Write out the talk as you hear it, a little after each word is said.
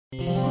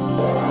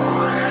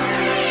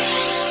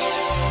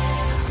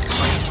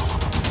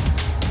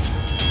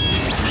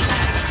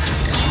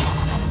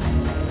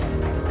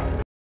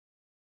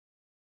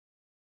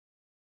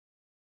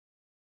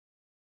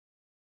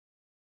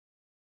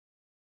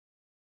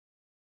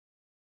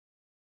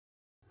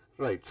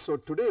Right. So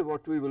today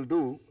what we will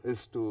do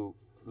is to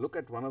look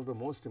at one of the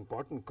most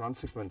important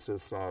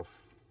consequences of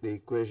the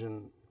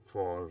equation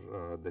for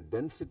the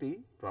density,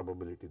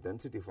 probability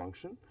density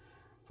function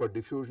for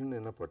diffusion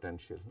in a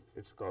potential.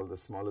 It is called the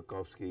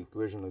Smoluchowski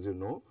equation, as you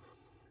know,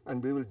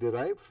 and we will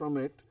derive from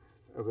it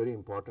a very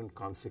important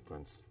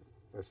consequence,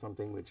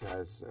 something which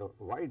has a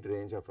wide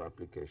range of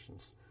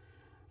applications.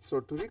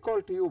 So to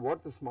recall to you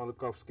what the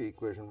Smoluchowski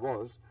equation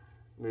was,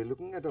 we are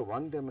looking at a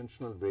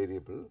one-dimensional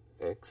variable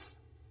x,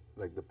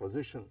 like the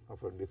position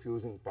of a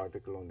diffusing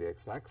particle on the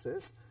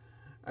x-axis,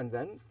 and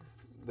then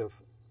the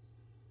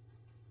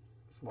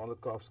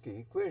Smoluchowski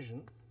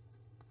equation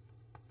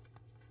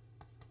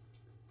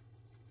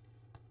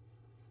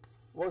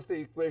was the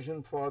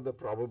equation for the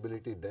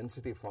probability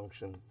density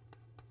function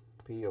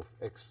p of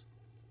x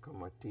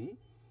comma t,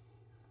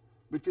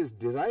 which is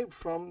derived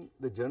from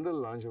the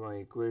general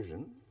Langevin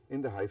equation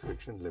in the high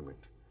friction limit.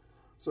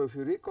 So if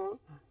you recall,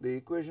 the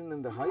equation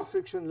in the high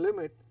friction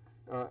limit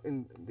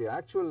in the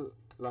actual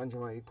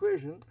Langevin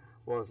equation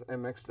was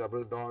mx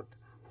double dot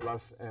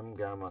plus m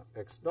gamma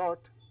x dot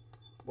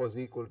was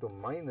equal to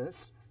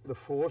minus the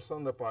force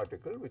on the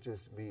particle, which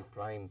is v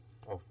prime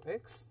of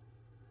x,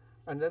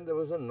 and then there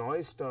was a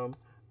noise term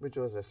which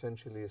was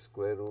essentially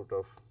square root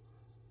of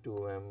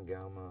 2m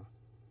gamma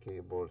k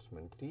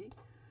Boltzmann t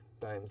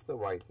times the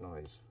white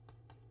noise,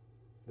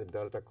 the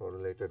delta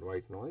correlated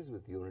white noise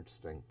with unit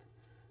strength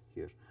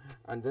here,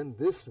 and then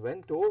this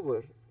went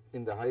over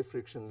in the high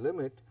friction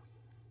limit.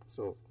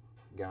 So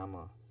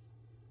gamma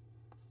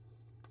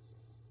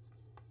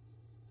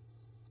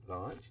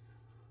large,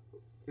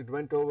 it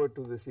went over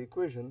to this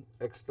equation,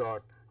 x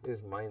dot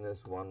is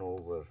minus 1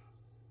 over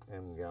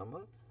m gamma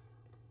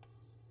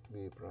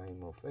v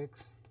prime of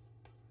x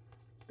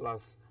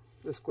plus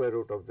the square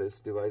root of this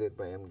divided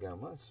by m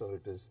gamma, so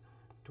it is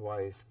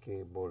twice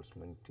k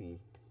Boltzmann t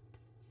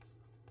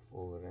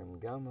over m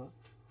gamma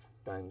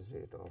times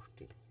zeta of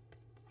t.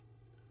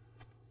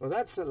 Well,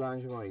 that is a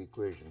Langevin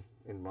equation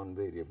in one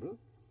variable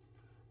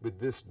with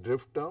this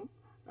drift term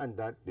and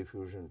that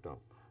diffusion term.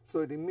 So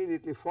it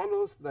immediately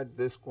follows that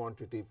this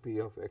quantity p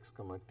of x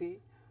comma t,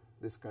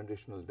 this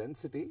conditional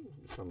density,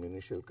 some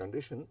initial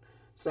condition,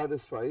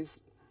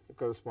 satisfies a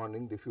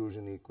corresponding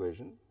diffusion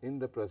equation in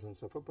the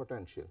presence of a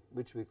potential,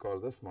 which we call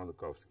the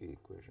Smoluchowski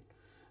equation.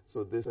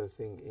 So this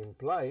thing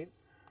implied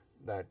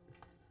that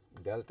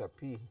delta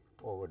p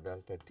over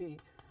delta t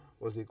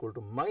was equal to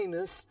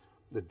minus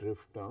the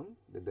drift term,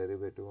 the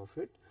derivative of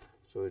it.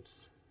 So it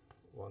is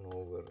 1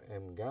 over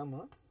m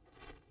gamma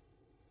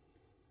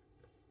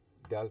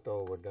delta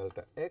over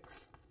delta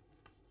x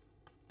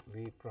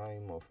v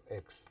prime of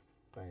x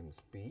times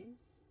p,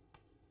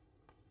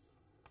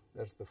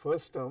 that is the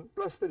first term,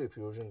 plus the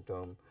diffusion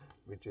term,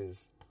 which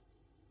is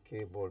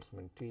k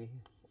Boltzmann t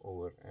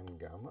over m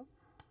gamma.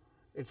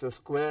 It is a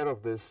square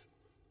of this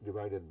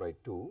divided by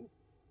 2,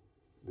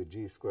 the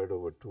g squared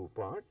over 2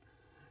 part,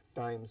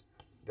 times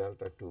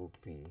delta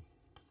 2p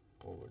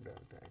over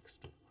delta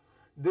x2.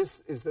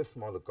 This is the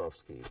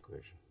Smoluchowski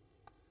equation.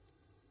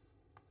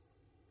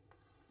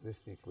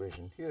 This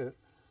equation here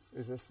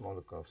is a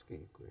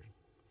Smoluchowski equation.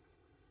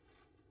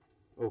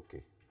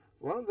 Okay.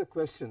 One of the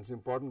questions,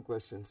 important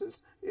questions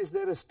is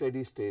there a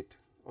steady state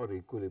or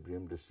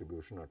equilibrium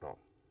distribution at all?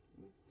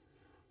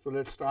 So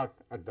let us start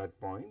at that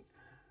point.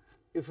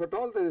 If at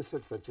all there is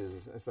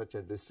such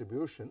a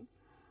distribution,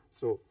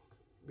 so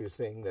we are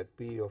saying that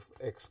p of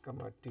x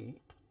comma t,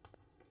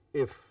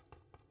 if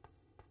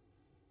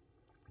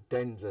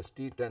tends as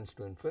t tends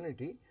to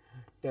infinity,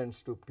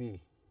 tends to p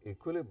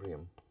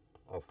equilibrium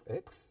of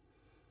x,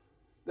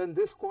 then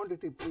this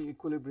quantity p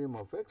equilibrium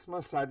of x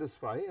must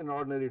satisfy an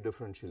ordinary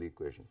differential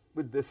equation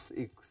with this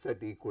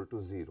set equal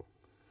to 0.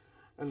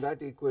 And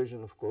that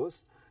equation, of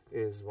course,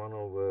 is 1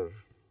 over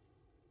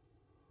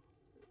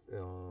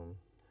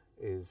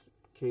is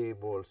k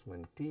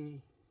Boltzmann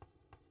t.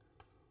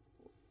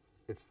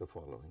 It is the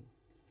following.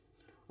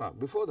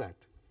 Before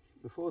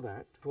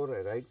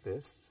I write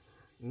this,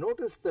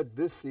 notice that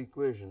this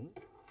equation,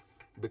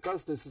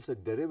 because this is a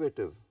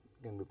derivative,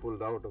 can be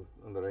pulled out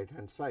on the right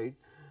hand side,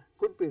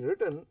 could be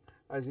written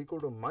as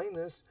equal to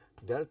minus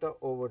delta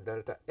over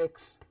delta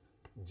x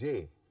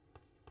j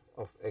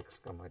of x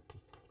comma t,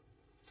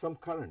 some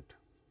current.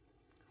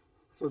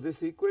 So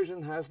this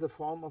equation has the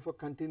form of a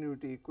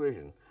continuity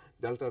equation,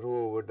 delta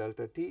rho over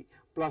delta t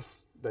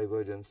plus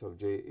divergence of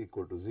j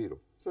equal to 0.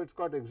 So it has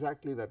got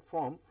exactly that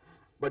form,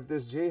 but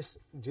this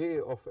j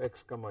of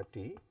x comma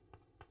t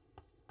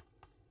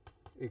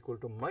equal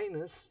to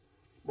minus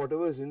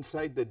whatever is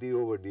inside the d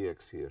over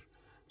dx here.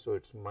 So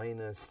it is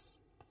minus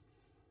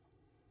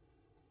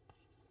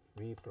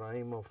v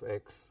prime of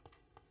x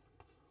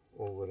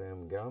over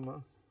m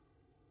gamma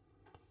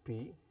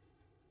p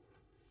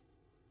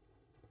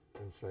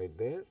inside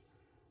there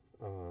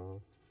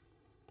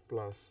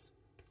plus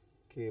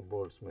k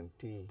Boltzmann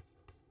t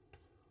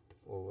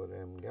over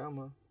m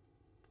gamma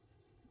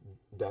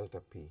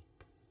delta p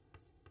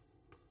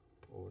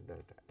over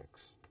delta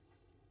x.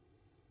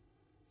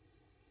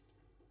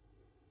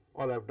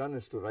 All I have done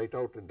is to write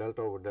out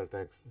delta over delta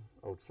x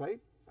outside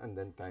and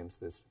then times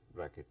this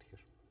bracket here.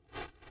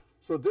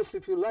 So this,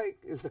 if you like,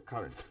 is the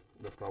current,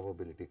 the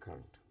probability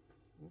current.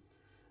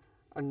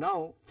 And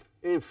now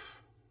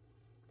if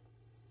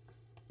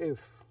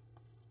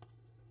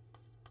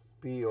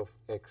P of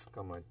x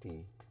comma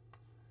t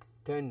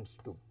tends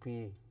to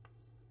P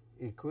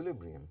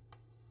equilibrium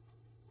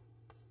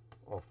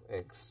of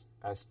x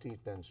as t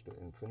tends to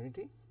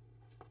infinity,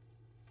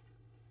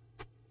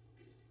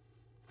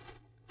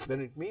 then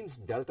it means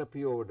delta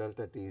P over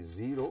delta t is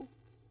 0,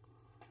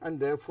 and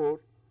therefore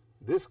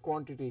this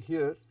quantity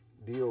here,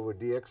 d over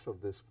dx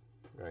of this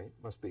guy,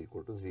 must be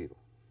equal to 0.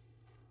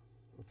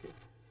 Okay.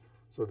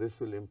 So this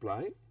will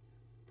imply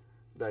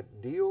that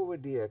d over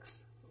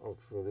dx of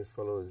this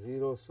fellow is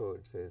 0, so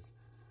it says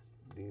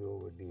d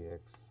over dx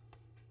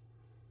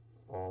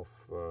of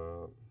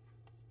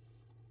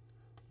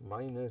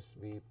minus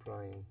v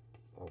prime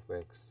of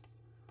x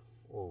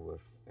over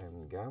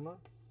m gamma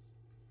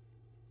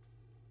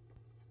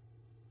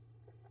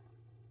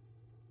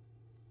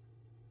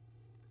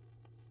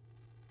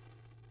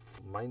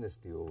minus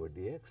d over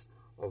dx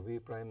of v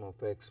prime of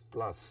x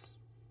plus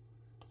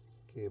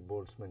k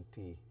Boltzmann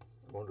t.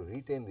 I want to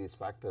retain these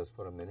factors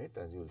for a minute,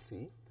 as you will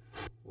see.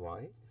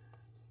 Y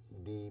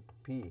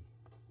dp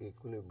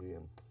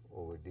equilibrium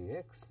over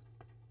dx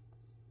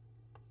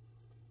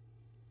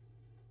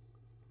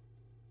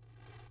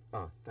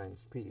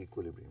times P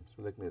equilibrium.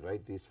 So let me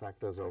write these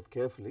factors out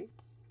carefully.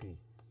 P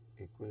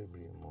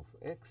equilibrium of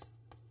x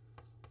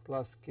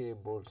plus k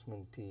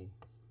Boltzmann t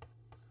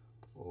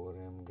over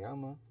m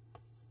gamma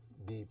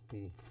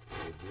dp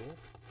over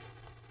dx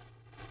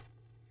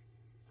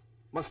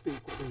must be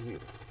equal to 0,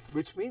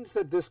 which means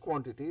that this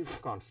quantity is a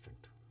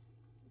constant.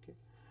 Okay.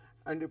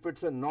 And if it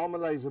is a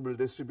normalizable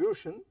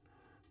distribution,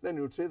 then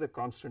you would say the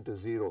constant is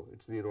 0. It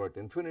is 0 at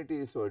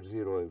infinity, so it is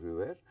 0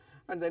 everywhere,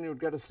 and then you would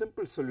get a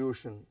simple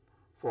solution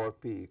for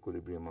P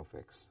equilibrium of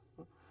x.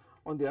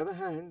 On the other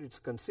hand, it is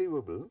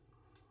conceivable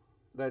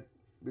that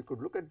we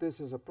could look at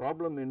this as a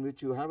problem in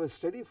which you have a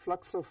steady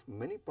flux of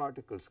many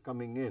particles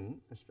coming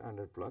in, a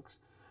standard flux,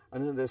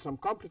 and then there is some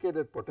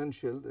complicated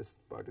potential these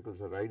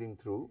particles are riding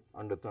through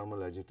under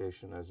thermal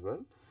agitation as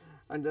well,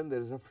 and then there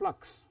is a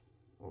flux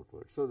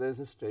outward. So there is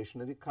a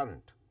stationary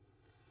current.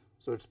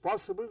 So it is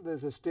possible there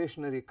is a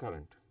stationary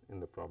current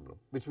in the problem,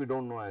 which we do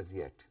not know as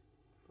yet.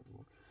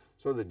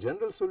 So the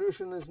general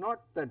solution is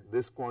not that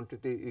this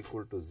quantity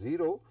equal to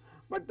 0,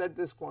 but that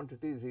this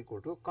quantity is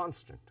equal to a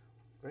constant,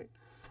 right.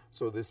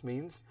 So this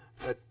means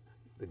that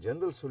the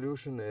general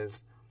solution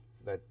is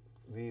that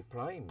V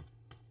prime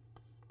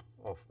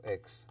of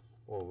x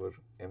over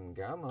m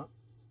gamma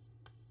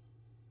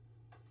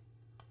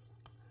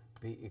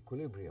P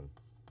equilibrium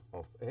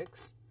of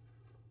x,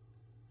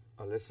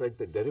 let us write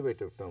the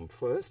derivative term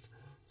first.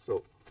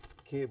 So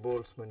k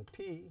Boltzmann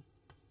t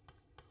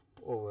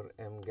over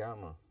m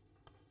gamma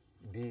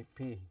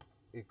dp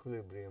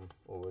equilibrium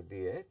over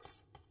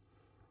dx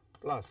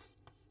plus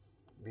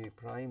v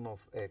prime of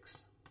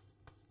x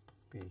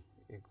P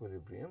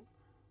equilibrium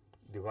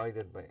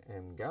divided by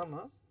m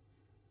gamma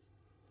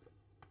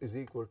is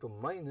equal to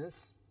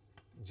minus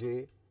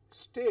J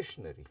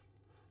stationary.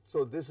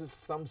 So this is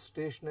some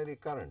stationary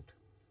current.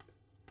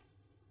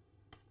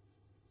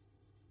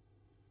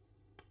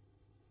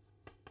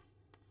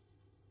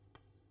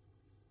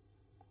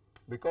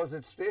 Because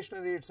it is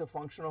stationary, it is a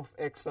function of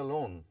x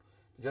alone,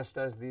 just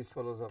as these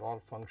fellows are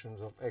all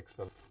functions of x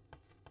alone.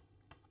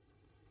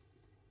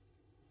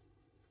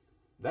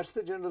 That is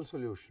the general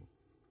solution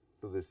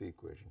to this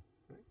equation,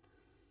 right.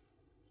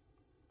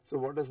 So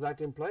what does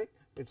that imply?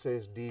 It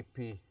says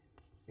dp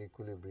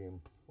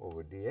equilibrium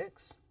over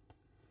dx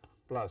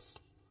plus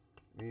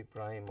v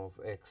prime of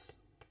x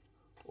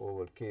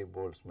over k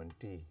Boltzmann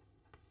t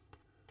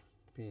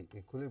P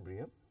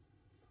equilibrium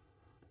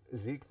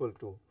is equal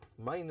to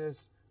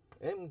minus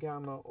m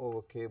gamma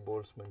over k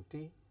Boltzmann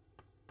t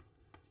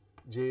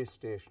J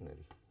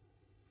stationary.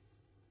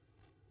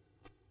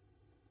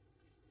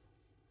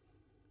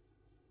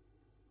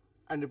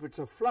 And if it is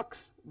a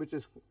flux which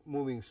is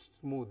moving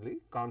smoothly,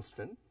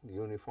 constant,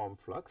 uniform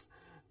flux,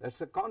 that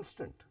is a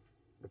constant.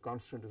 The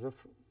constant is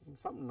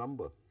some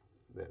number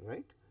there,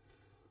 right.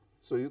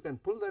 So you can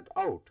pull that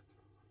out,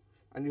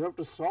 and you have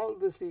to solve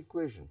this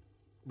equation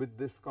with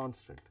this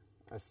constant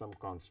as some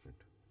constant,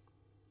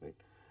 right.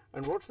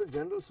 And what is the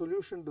general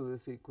solution to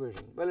this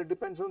equation? Well, it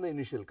depends on the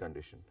initial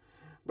condition.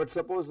 But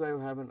suppose I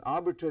have an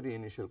arbitrary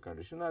initial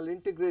condition, I will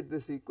integrate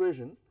this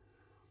equation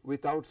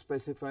without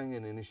specifying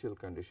an initial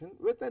condition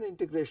with an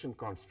integration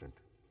constant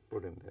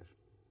put in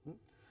there.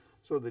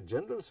 So the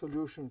general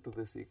solution to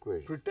this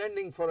equation,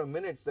 pretending for a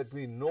minute that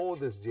we know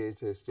this J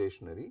is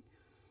stationary,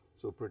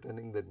 so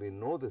pretending that we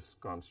know this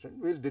constant,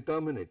 we will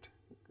determine it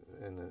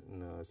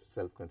in a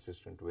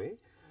self-consistent way,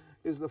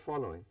 is the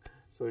following.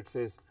 So it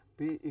says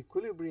P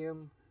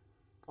equilibrium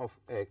of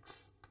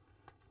x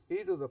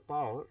e to the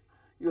power,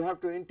 you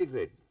have to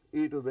integrate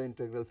e to the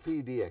integral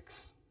p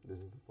dx, this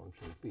is the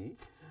function p,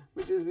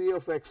 which is v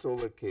of x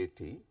over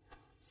kt.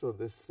 So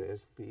this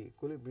says P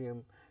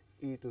equilibrium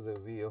e to the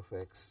v of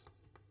x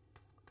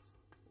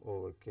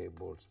over k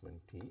Boltzmann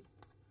t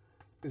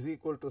is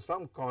equal to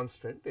some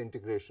constant,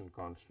 integration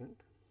constant,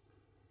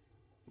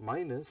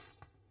 minus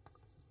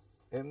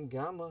m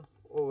gamma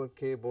over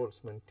k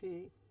Boltzmann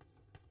T,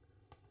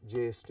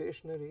 j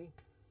stationary,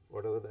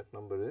 whatever that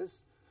number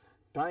is,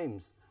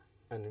 times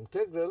an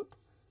integral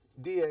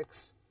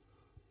dx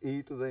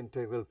e to the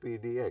integral p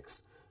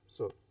dx.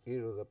 So, e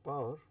to the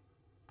power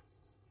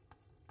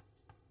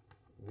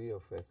v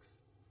of x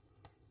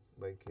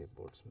by k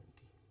Boltzmann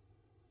T.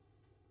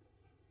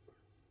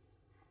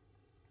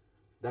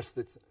 That is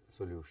the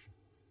solution.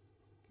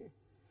 Okay.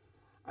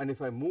 And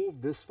if I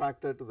move this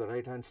factor to the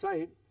right hand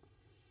side,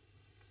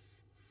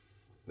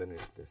 then it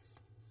is this.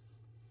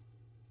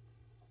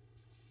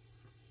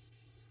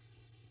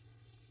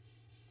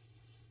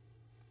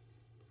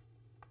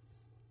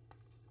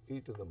 E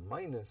to the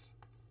minus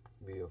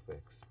v of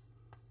x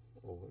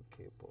over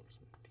k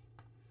Boltzmann T.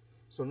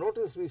 So,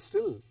 notice we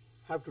still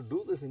have to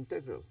do this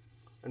integral,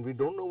 and we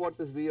do not know what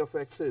this v of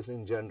x is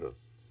in general,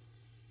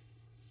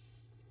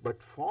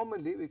 but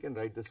formally we can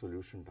write the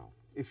solution down.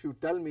 If you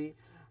tell me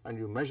and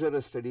you measure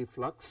a steady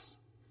flux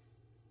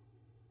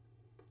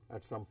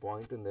at some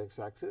point in the x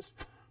axis,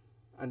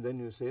 and then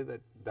you say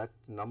that that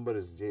number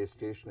is j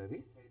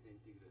stationary,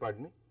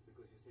 pardon me?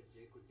 Because you said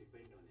j could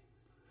depend on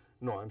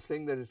x. No, I am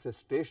saying that it is a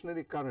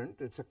stationary current,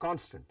 it is a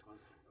constant.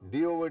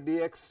 D over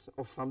dx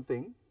of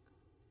something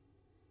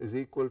is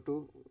equal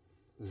to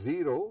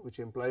 0, which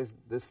implies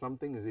this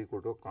something is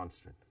equal to a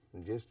constant,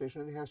 and j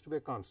stationary has to be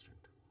a constant,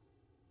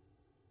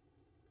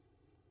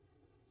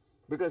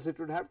 because it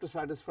would have to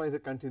satisfy the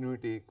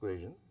continuity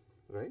equation,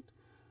 right,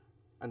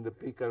 and the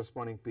p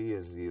corresponding p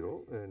is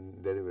 0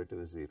 and derivative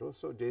is 0.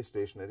 So, j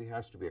stationary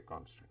has to be a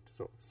constant.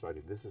 So,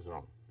 sorry, this is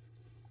wrong,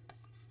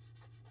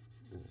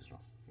 this is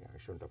wrong, yeah, I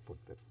should not have put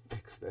the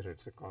x there, it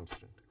is a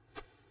constant,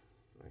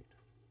 right.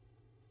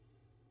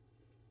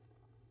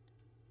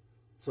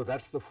 So,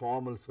 that is the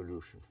formal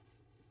solution,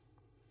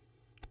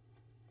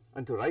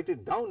 and to write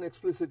it down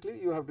explicitly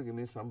you have to give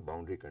me some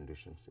boundary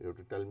conditions. You have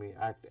to tell me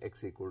at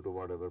x equal to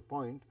whatever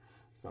point,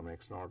 some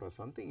x naught or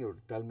something, you have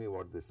to tell me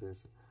what this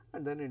is,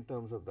 and then in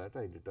terms of that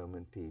I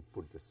determine t,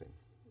 put this in,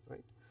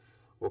 right.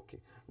 Okay.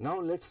 Now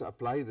let us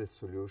apply this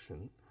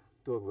solution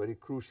to a very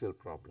crucial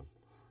problem,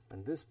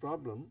 and this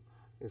problem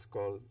is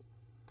called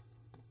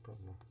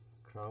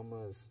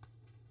Kramer's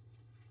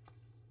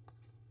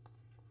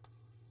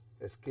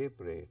escape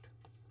rate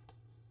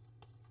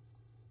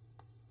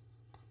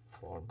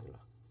formula.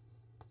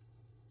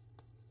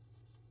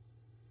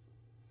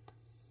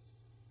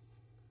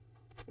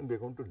 And we are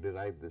going to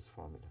derive this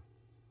formula.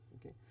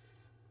 Okay.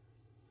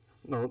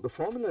 Now, the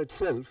formula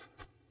itself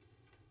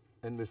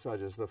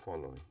envisages the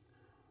following.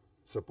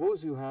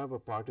 Suppose you have a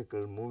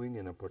particle moving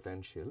in a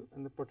potential,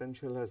 and the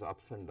potential has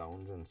ups and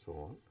downs and so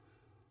on,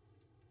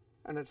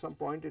 and at some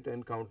point it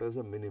encounters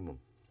a minimum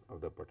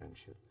of the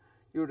potential.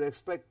 You would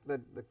expect that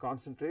the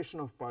concentration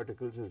of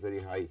particles is very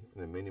high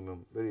in the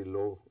minimum, very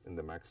low in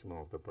the maximum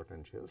of the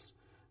potentials,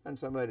 and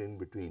somewhere in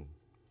between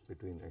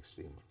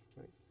extrema,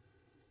 right.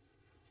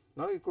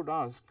 Now, you could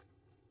ask,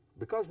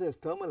 because there is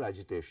thermal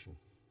agitation,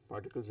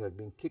 particles are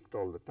being kicked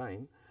all the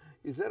time,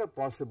 is there a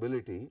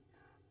possibility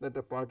that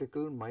a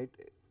particle might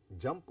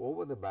jump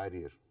over the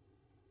barrier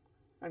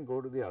and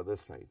go to the other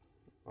side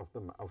of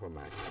a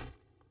maximum,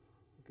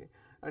 okay,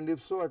 and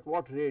if so, at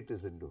what rate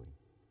is it doing?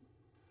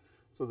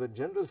 So, the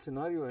general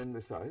scenario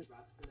envisaged,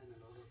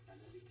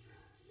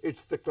 it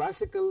is the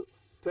classical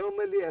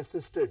thermally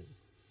assisted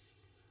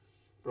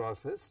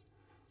process,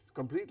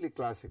 completely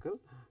classical.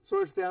 So,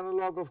 it is the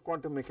analog of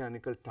quantum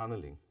mechanical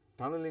tunneling.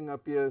 Tunneling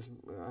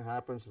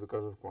happens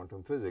because of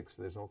quantum physics,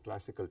 there is no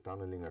classical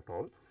tunneling at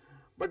all,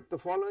 but the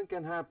following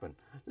can happen.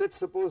 Let us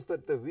suppose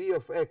that the v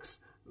of x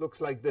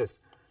looks like this,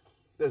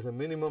 there is a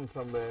minimum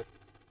somewhere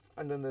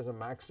and then there is a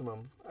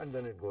maximum and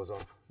then it goes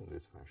off in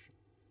this fashion.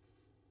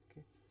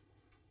 Okay.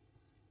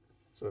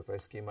 So, if I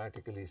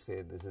schematically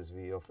say this is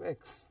v of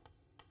x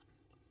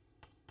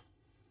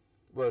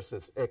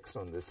versus x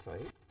on this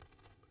side,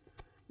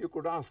 you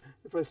could ask,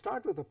 if I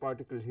start with a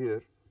particle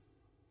here,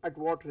 at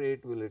what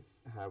rate will it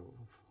have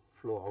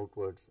flow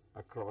outwards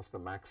across the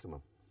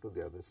maximum to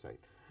the other side?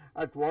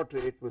 At what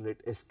rate will it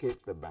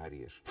escape the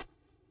barrier?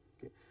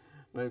 Okay.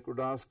 Now, you could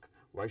ask,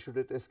 why should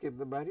it escape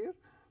the barrier?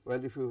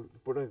 Well, if you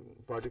put a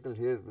particle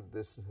here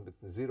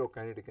with zero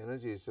kinetic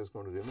energy, it is just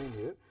going to remain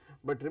here,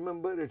 but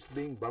remember it is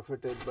being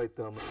buffeted by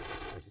thermal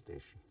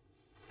agitation.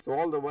 So,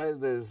 all the while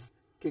there is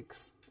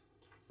kicks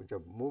which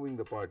are moving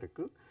the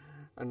particle,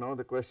 and now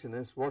the question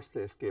is, what is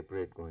the escape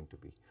rate going to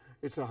be?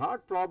 It is a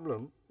hard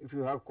problem if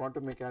you have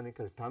quantum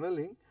mechanical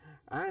tunneling,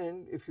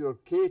 and if your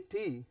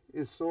kT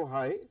is so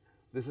high,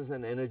 this is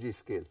an energy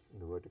scale in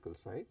the vertical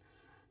side,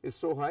 is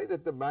so high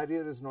that the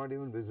barrier is not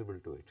even visible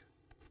to it.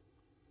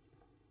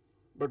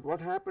 But what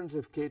happens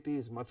if kT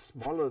is much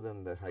smaller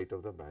than the height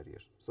of the barrier?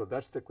 So,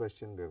 that is the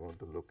question we are going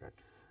to look at.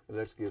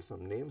 Let us give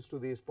some names to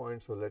these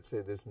points. So, let us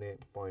say this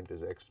point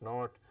is x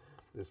naught,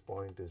 this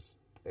point is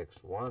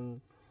x1,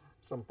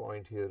 some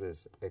point here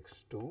is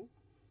x2,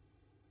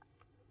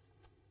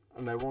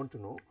 and I want to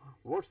know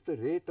what is the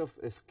rate of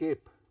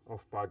escape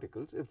of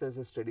particles if there is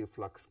a steady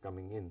flux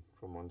coming in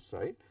from one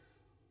side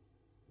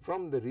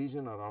from the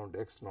region around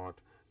x naught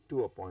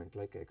to a point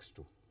like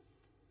x2.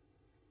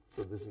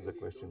 So this is the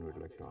question we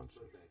would like to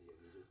answer.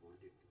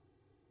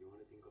 You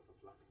want to think of a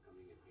flux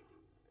coming and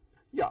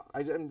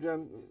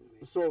hitting.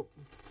 Yeah, so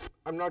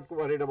I'm not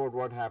worried about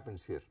what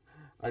happens here.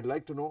 I'd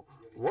like to know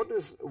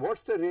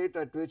what's the rate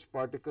at which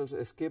particles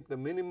escape the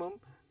minimum,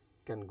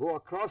 can go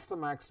across the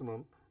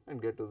maximum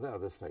and get to the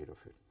other side of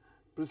it.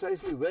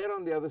 Precisely where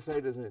on the other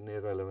side is an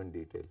irrelevant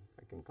detail.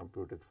 I can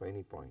compute it for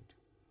any point.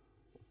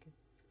 Okay.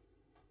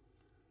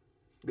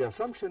 The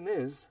assumption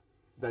is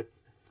that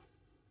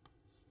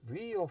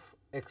V of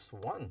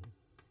x1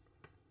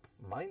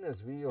 minus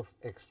V of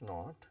x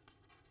naught,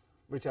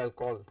 which I will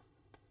call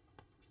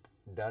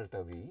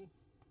delta V.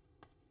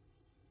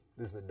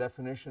 This is the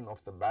definition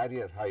of the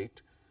barrier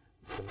height,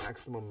 the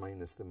maximum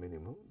minus the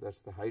minimum, that is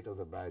the height of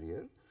the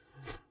barrier.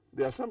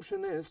 The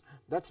assumption is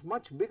that is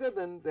much bigger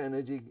than the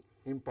energy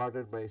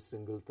imparted by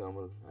single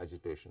thermal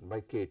agitation, by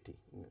kT,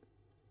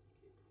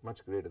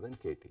 much greater than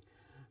kT.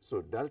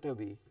 So delta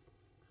V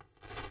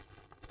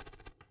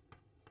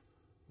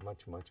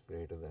much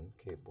greater than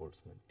K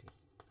Boltzmann T.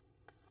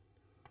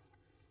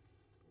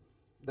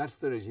 That is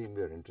the regime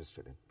we are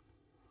interested in.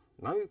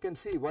 Now you can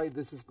see why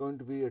this is going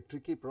to be a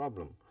tricky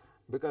problem,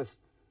 because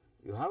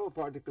you have a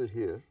particle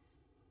here,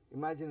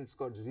 imagine it has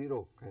got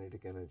 0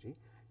 kinetic energy,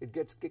 it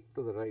gets kicked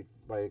to the right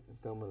by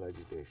thermal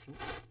agitation,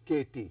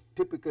 kT,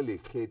 typically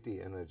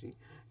kT energy,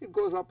 it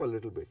goes up a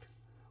little bit,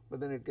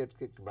 but then it gets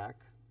kicked back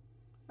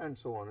and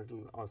so on, it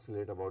will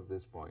oscillate about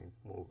this point,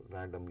 move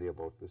randomly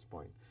about this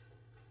point.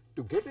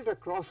 To get it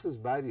across this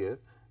barrier,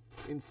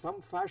 in some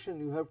fashion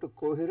you have to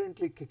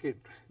coherently kick it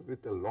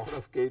with a lot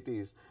of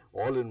kTs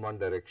all in one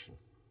direction.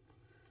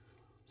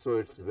 So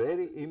it is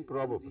very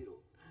improbable.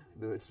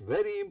 It is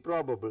very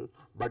improbable,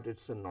 but it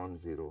is a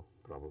non-zero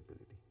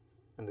probability.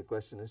 And the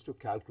question is to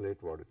calculate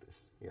what it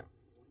is. Yeah.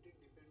 Won't it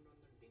depend on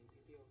the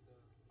density of the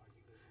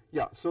particles?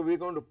 Yeah, so we are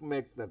going to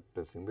make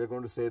that thing. We are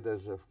going to say there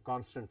is a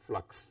constant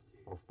flux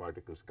of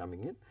particles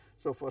coming in.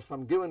 So for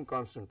some given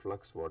constant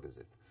flux, what is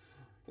it?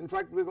 In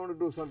fact, we are going to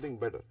do something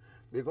better.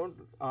 We are going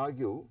to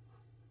argue,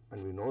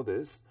 and we know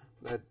this,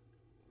 that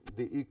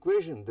the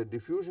equation, the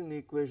diffusion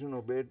equation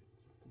obeyed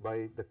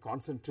by the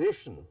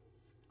concentration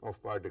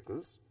of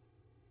particles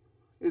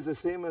is the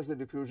same as the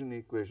diffusion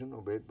equation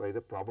obeyed by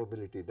the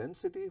probability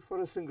density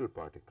for a single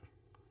particle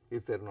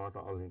if they are not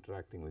all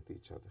interacting with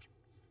each other.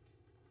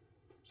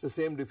 It is the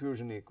same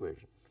diffusion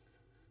equation.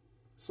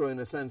 So in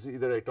a sense,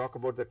 either I talk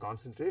about the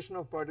concentration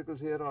of particles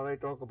here or I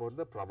talk about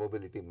the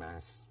probability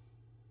mass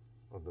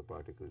of the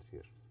particles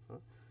here.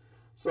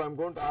 So I am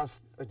going to ask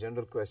a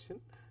general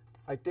question.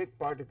 I take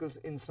particles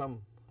in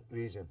some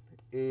region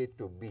A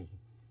to B,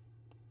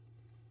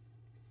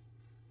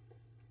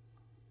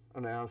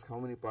 and I ask how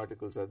many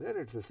particles are there.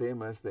 It is the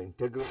same as the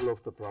integral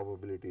of the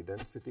probability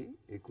density,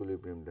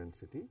 equilibrium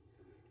density,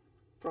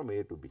 from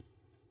A to B,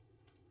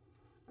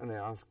 and I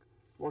ask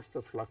what is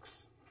the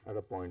flux at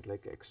a point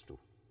like x2.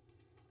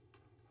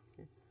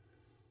 Okay.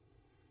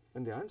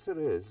 And the answer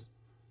is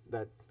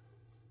that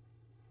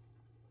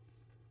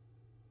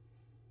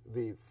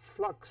the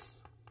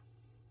flux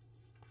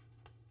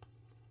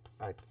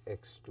at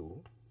x2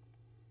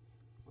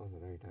 on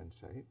the right hand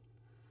side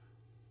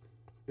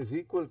is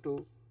equal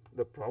to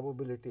the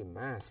probability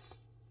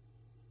mass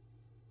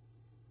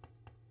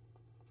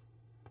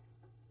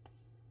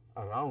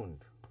around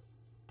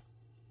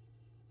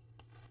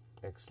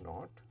x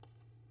naught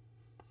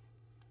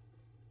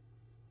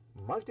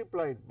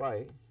multiplied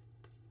by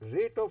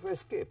rate of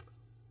escape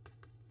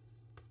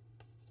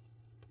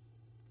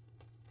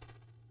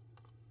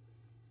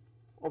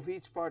of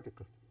each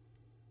particle.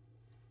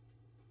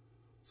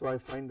 So I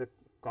find the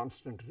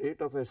constant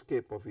rate of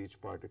escape of each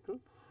particle,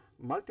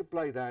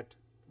 multiply that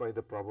by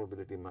the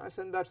probability mass,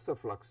 and that is the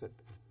flux at.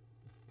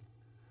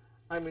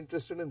 I am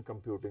interested in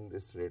computing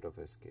this rate of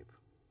escape.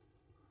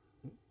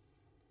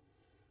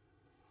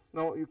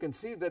 Now you can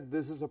see that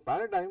this is a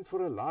paradigm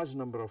for a large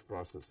number of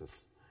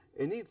processes.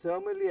 Any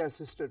thermally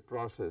assisted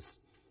process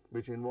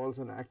which involves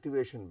an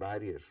activation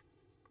barrier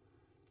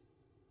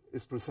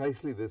is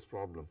precisely this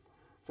problem.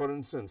 For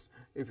instance,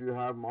 if you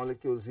have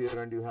molecules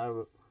here and you have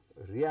a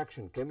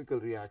reaction, chemical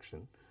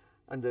reaction,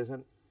 and there is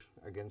an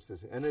against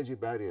this energy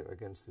barrier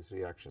against this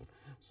reaction.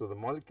 So the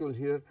molecule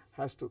here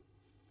has to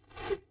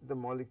hit the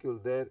molecule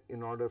there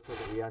in order for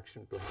the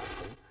reaction to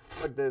happen,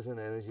 but there is an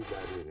energy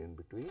barrier in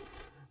between.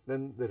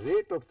 Then the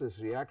rate of this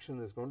reaction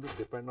is going to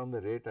depend on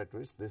the rate at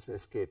which this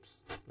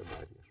escapes the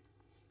barrier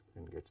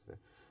and gets there.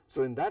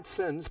 So in that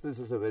sense, this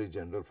is a very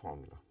general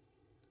formula.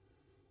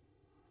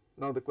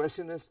 Now the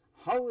question is,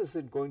 how is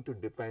it going to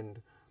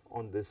depend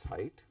on this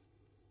height,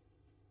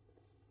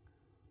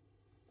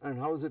 and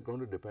how is it going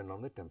to depend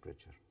on the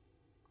temperature,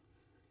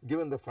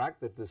 given the fact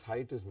that this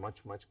height is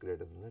much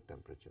greater than the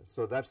temperature.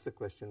 So that is the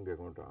question we are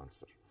going to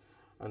answer,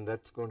 and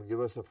that is going to give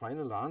us a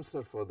final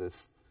answer for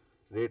this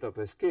rate of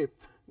escape,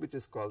 which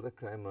is called the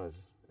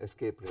Kramer's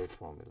escape rate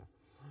formula.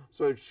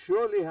 So it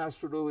surely has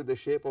to do with the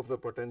shape of the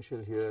potential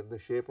here, the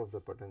shape of the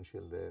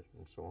potential there,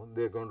 and so on.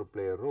 They are going to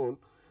play a role.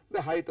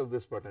 The height of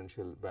this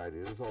potential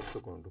barrier is also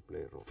going to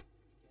play a role.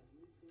 Can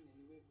this in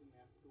any way be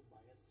mapped to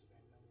biased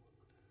random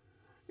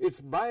work?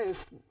 It's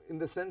biased in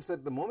the sense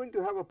that the moment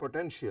you have a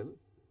potential,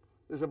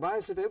 there is a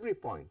bias at every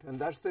point, and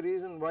that is the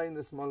reason why in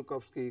the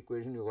Smolkovsky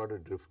equation you got a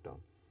drift term.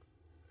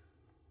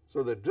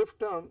 So the drift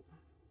term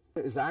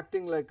is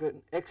acting like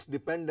an x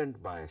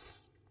dependent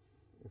bias,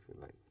 if you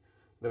like.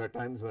 There are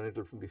times when it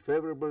will be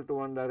favorable to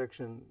one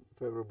direction,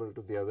 favorable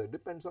to the other, it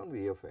depends on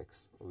v of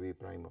x or v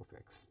prime of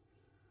x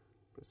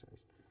precisely.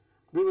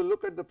 We will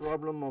look at the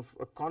problem of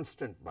a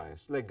constant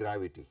bias like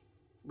gravity,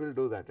 we will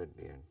do that at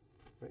the end,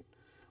 right.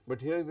 But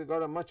here we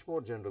got a much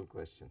more general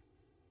question,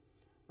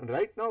 and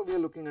right now we are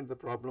looking at the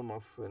problem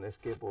of an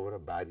escape over a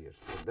barrier.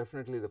 So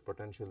definitely the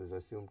potential is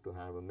assumed to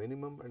have a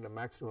minimum and a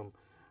maximum,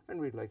 and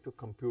we would like to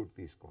compute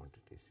these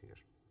quantities here.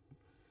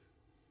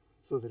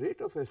 So the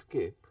rate of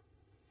escape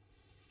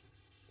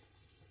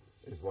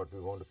is what we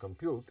want to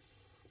compute,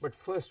 but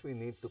first we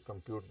need to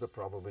compute the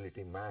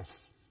probability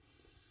mass.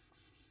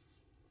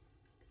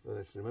 So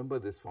let us remember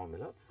this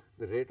formula.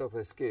 The rate of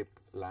escape,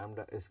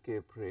 lambda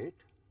escape rate,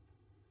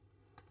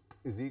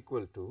 is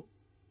equal to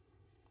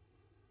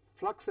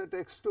flux at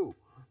x2,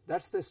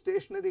 that is the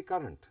stationary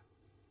current.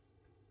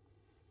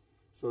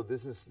 So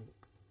this is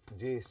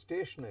J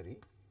stationary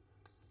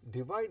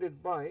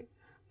divided by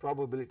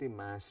probability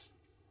mass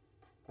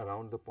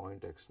around the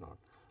point x0.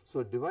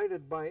 So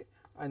divided by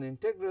an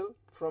integral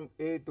from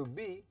a to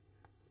b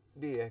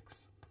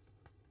dx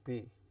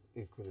p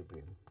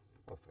equilibrium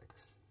of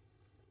x.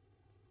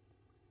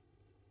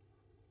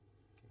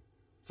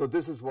 So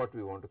this is what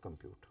we want to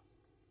compute,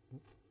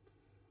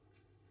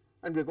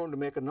 and we are going to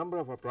make a number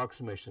of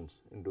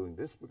approximations in doing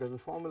this, because the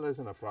formula is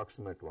an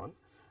approximate one,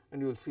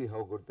 and you will see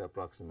how good the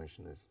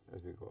approximation is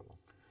as we go along.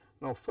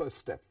 Now first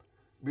step,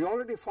 we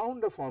already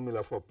found a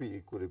formula for p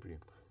equilibrium,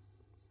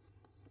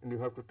 and you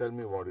have to tell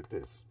me what it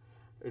is.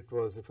 It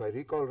was, if I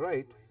recall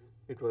right,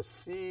 it was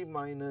C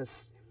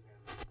minus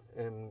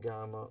m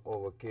gamma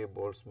over k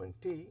Boltzmann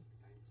T,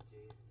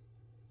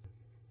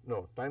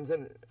 no, times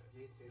an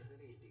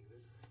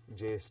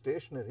J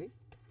stationary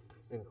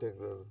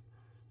integral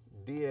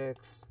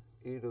dx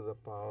e to the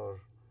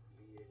power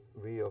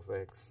v of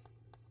x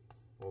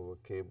over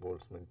k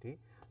Boltzmann T.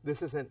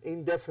 This is an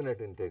indefinite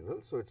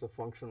integral, so it is a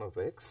function of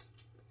x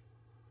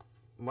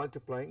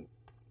multiplying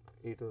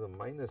e to the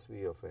minus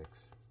v of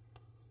x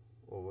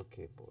over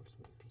k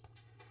Boltzmann T.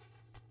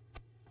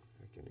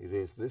 I can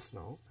erase this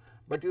now,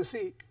 but you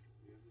see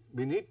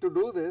we need to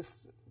do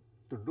this,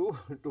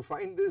 to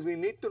find this we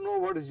need to know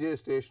what is J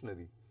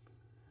stationary.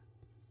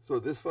 So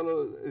this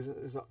fellow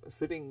is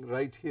sitting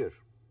right here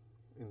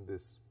in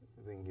this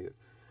thing here,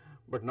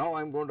 but now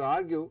I am going to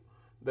argue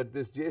that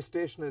this J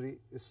stationary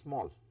is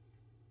small,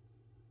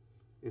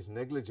 is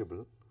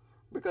negligible,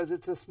 because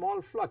it is a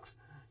small flux.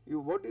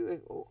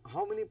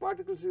 How many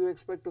particles do you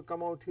expect to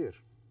come out here?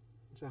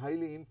 It is a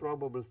highly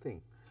improbable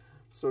thing.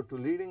 So to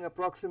leading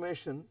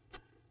approximation,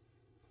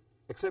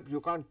 except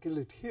you can't kill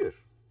it here,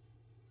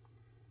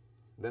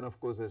 then of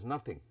course there is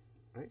nothing,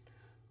 right.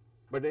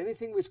 But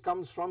anything which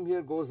comes from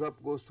here goes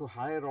up, goes to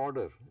higher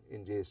order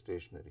in J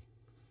stationary.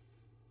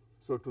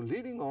 So to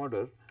leading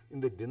order in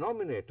the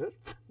denominator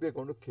we are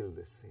going to kill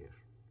this here.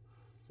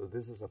 So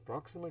this is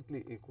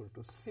approximately equal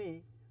to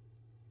C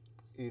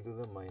e to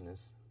the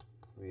minus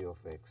v of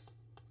x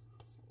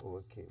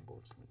over k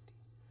Boltzmann T.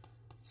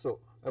 So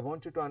I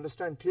want you to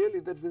understand clearly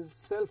that this is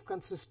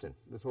self-consistent.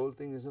 This whole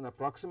thing is an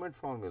approximate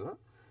formula.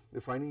 We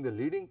are finding the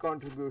leading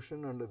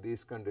contribution under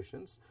these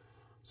conditions.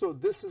 So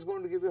this is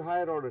going to give you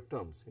higher order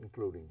terms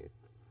including it,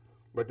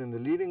 but in the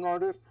leading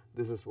order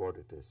this is what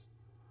it is.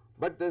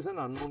 But there is an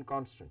unknown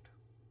constant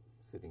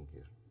sitting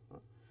here.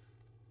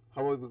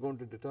 How are we going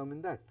to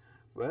determine that?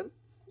 Well,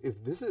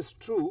 if this is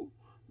true,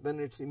 then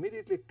it is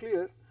immediately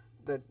clear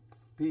that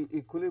P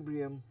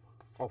equilibrium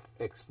of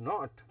x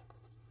naught,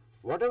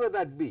 whatever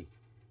that be,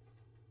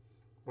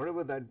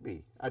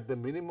 at the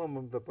minimum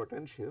of the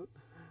potential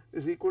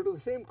is equal to the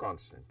same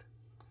constant,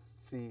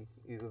 C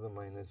e to the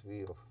minus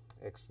v of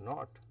x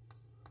naught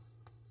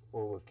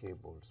over k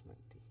Boltzmann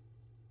T.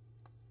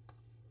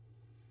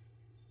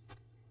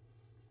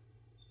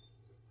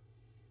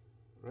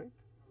 Right?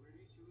 How did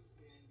we choose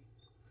A and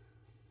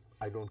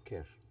B? I don't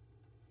care.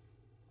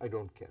 I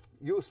don't care.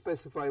 You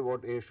specify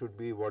what A should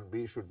be, what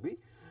B should be,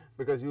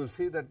 because you will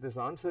see that this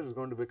answer is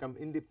going to become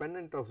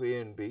independent of A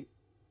and B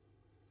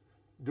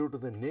due to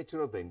the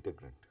nature of the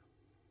integrand,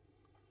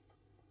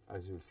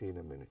 as you will see in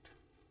a minute.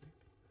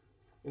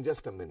 In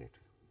just a minute,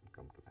 we'll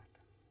come to that.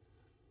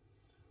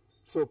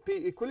 So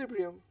P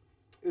equilibrium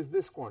is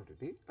this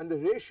quantity, and the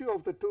ratio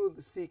of the two,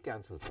 the C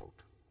cancels out.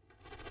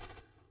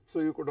 So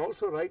you could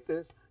also write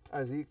this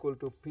as equal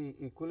to P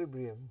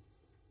equilibrium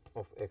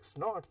of x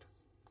naught,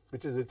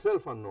 which is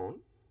itself unknown,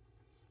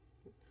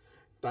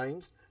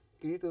 times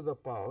e to the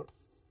power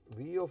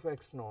v of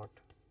x naught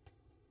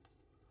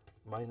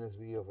minus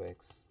v of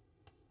x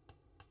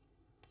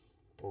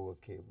over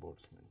k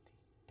Boltzmann T.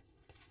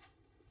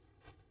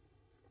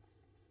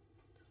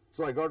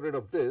 So I got rid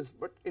of this,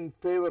 but in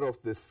favor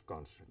of this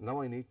constant.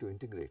 Now I need to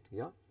integrate,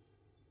 yeah?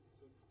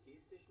 So J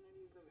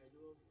stationary is the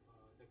value of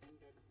the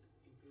current at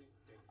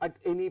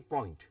infinite At any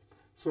point.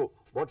 So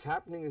what's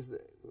happening is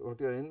that what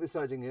you are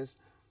envisaging is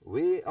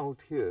way out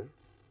here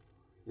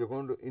you are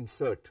going to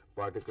insert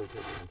particles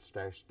at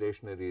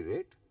stationary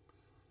rate,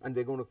 and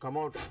they are going to come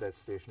out at that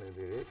stationary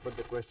rate, but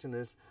the question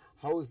is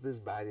how is this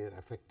barrier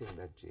affecting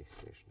that J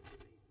stationary?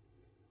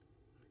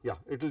 Yeah,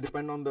 it will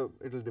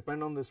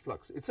depend on this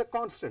flux. It's a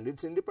constant,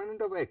 it's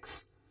independent of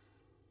x,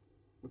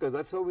 because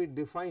that's how we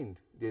defined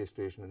J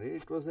stationary.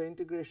 It was the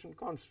integration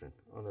constant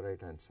on the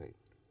right hand side,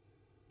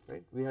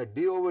 right? We had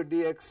d over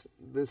dx,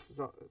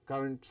 this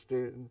current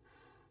state,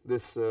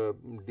 this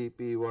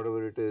dp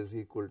whatever it is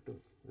equal to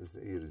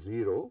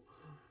 0,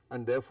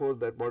 and therefore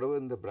that whatever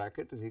in the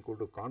bracket is equal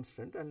to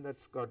constant, and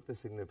that's got the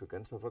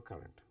significance of a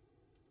current,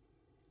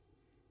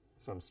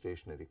 some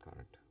stationary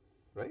current,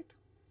 right?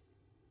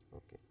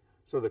 Okay.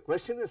 So the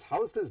question is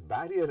how is this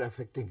barrier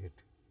affecting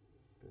it?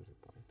 Is the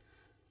point.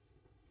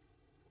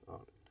 All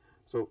right.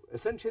 So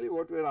essentially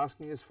what we are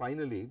asking is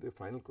finally the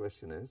final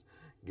question is,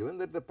 given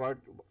that the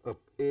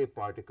a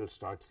particle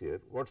starts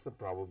here, what is the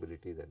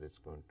probability that it is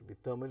going to be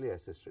thermally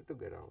assisted to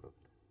get out of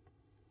it?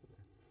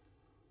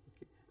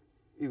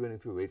 Okay. Even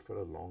if you wait for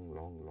a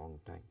long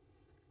time,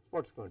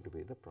 what is going to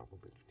be the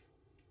probability?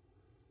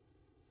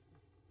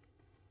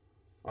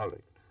 All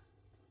right.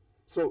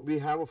 So we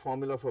have a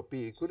formula for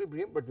P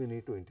equilibrium, but we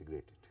need to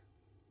integrate it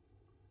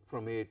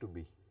from A to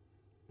B.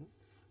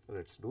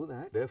 Let us do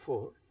that.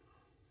 Therefore,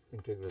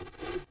 integral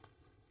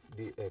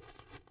dx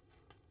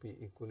P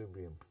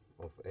equilibrium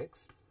of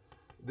x,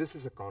 this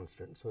is a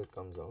constant, so it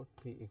comes out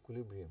P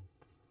equilibrium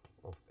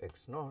of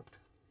x naught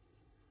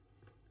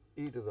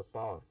e to the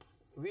power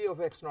V of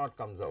x naught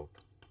comes out.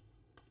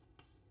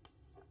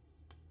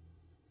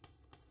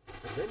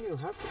 And then you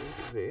have to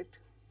integrate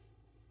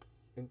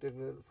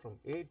integral from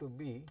A to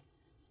B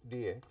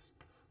dx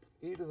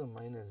e to the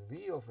minus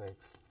V of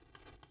x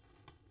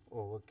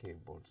over k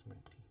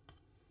Boltzmann t.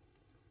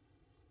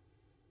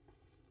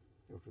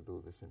 You have to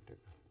do this integral.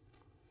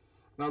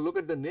 Now look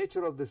at the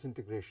nature of this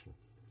integration.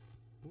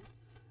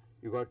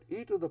 You got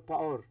e to the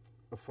power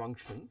a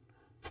function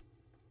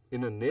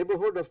in a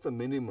neighborhood of the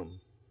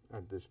minimum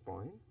at this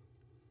point,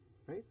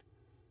 right?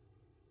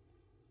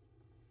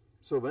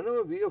 So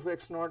whenever V of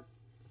x naught,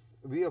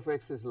 V of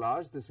x is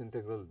large, this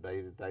integral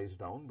dies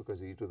down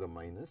because e to the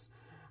minus,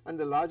 and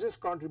the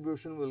largest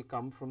contribution will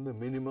come from the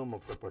minimum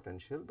of the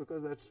potential,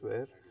 because that is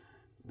where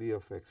V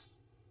of x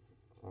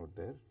out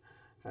there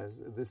has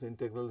this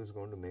integral is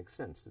going to make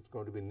sense. It is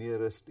going to be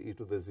nearest e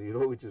to the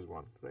 0, which is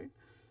 1, right?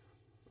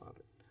 All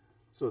right.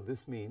 So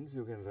this means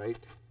you can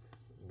write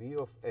V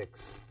of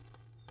x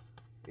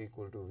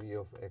equal to V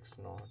of x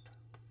naught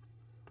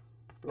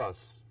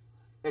plus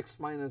x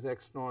minus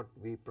x naught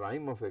V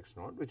prime of x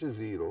naught, which is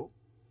 0.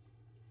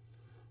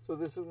 So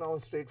this is now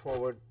a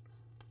straightforward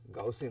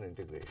Gaussian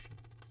integration.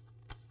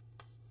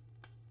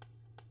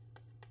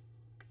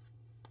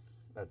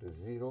 That is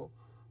 0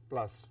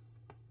 plus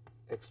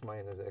x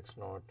minus x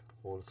naught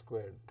whole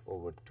squared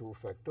over 2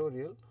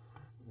 factorial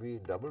V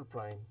double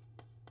prime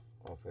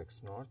of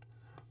x naught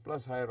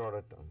plus higher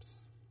order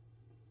terms.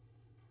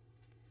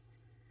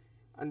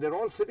 And they are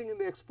all sitting in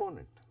the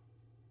exponent.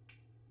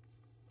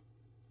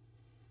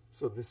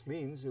 So this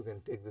means you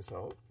can take this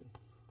out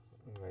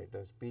and write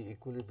as P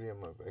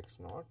equilibrium of x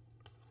naught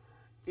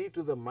e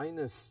to the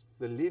minus,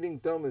 the leading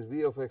term is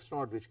V of x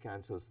naught, which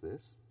cancels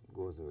this,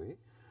 goes away,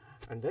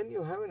 and then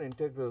you have an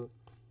integral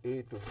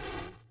a to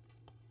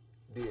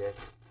b dx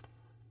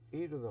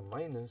e to the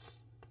minus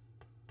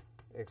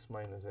x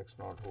minus x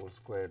naught whole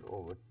squared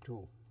over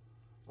 2.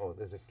 Oh,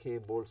 there is a k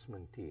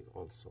Boltzmann t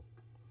also.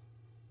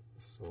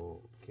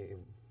 So k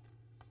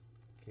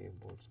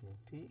Boltzmann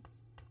t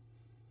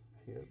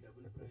here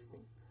at this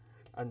thing,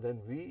 and then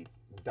V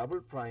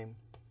double prime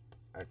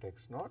at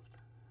x naught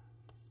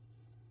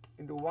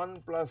into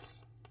 1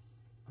 plus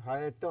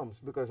higher terms,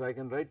 because I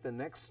can write the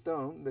next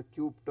term, the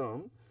cube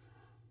term,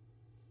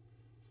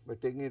 by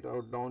taking it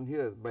out down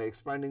here by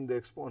expanding the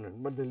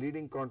exponent, but the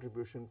leading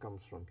contribution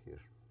comes from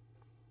here.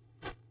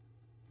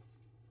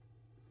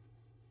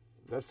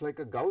 That is like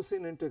a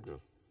Gaussian integral,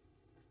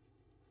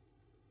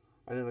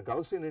 and in a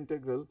Gaussian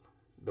integral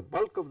the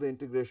bulk of the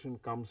integration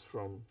comes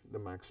from the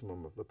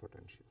maximum of the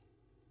potential.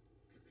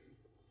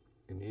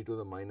 In e to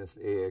the minus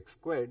ax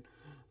squared,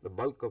 the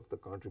bulk of the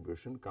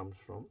contribution comes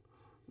from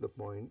the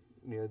point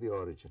near the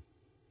origin,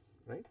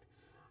 right?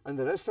 And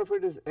the rest of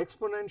it is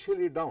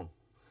exponentially down.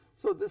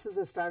 So this is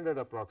a standard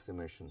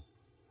approximation.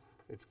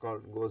 It's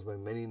called, goes by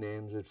many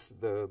names. It's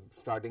the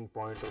starting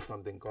point of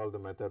something called the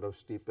method of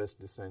steepest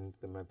descent,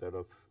 the method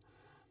of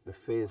the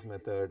phase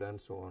method, and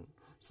so on.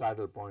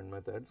 Saddle point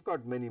method. It's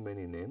got many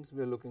names.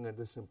 We are looking at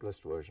the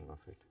simplest version of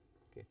it.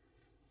 Okay.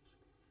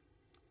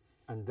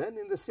 And then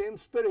in the same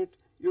spirit,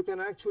 you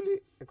can actually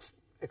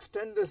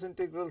extend this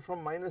integral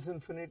from minus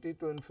infinity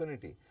to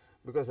infinity,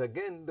 because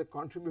again the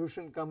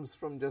contribution comes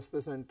from just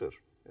the center.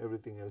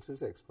 Everything else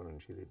is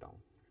exponentially down.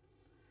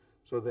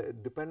 So the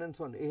dependence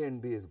on A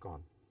and B is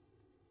gone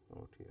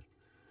out here.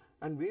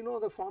 And we know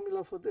the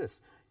formula for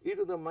this, e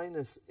to the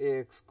minus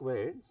ax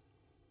squared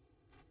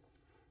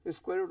is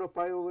square root of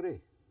pi over a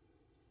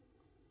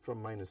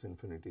from minus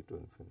infinity to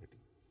infinity.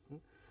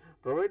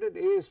 Provided a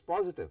is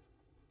positive,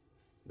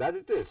 that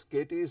it is,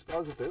 kT is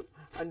positive,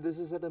 and this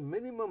is at a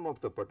minimum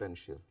of the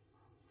potential.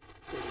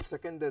 So the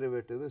second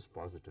derivative is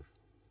positive.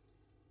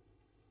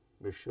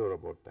 We are sure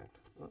about that.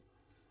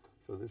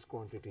 So this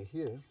quantity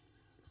here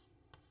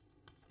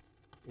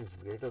is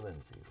greater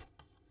than 0.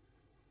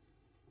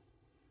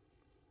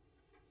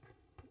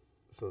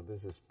 So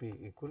this is P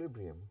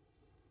equilibrium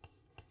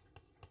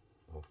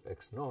of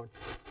x naught,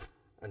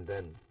 and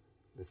then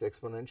this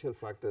exponential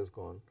factor is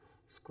gone,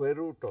 square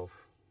root of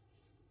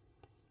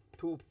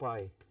 2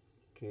 pi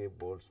k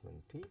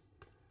Boltzmann T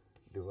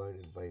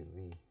divided by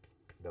V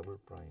double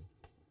prime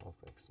of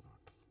x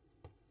naught.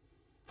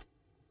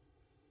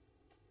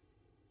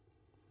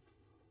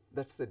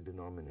 That is the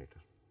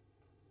denominator.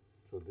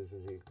 So this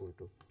is equal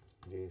to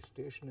J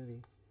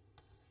stationary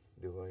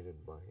divided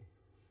by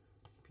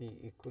P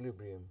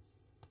equilibrium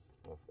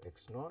of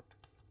x naught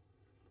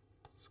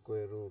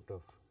square root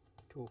of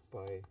 2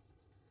 pi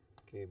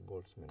k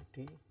Boltzmann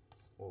T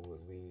over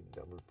V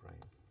double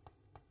prime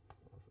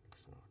of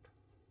x naught.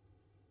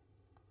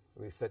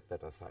 We set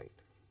that aside.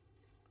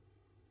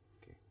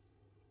 Okay.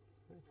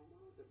 Somehow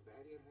the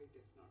barrier height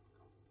has not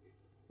come.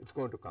 It's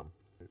going to come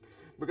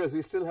because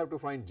we still have to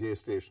find J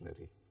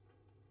stationary,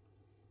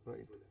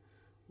 right?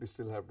 We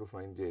still have to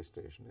find J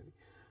stationary.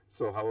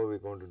 So how are we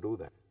going to do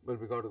that? Well,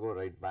 we got to go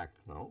right back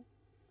now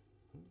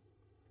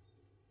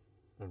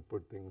and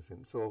put things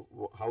in. So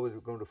how are we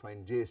going to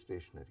find J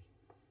stationary?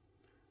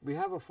 We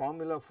have a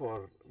formula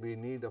for, we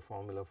need a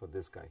formula for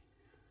this guy.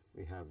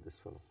 We have this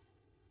fellow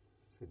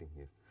sitting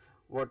here.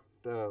 What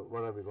are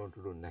we going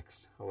to do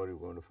next? How are you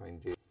going to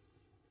find J?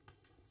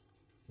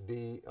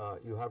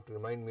 You have to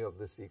remind me of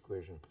this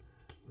equation.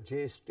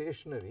 J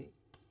stationary,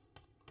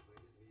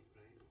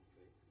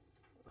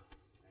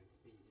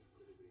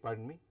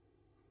 pardon me?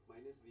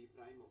 Minus V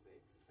prime of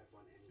x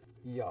upon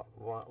n. Yeah,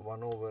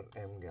 1 over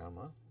m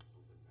gamma.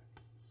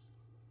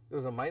 There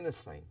was a minus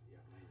sign.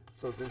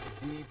 So this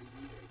dP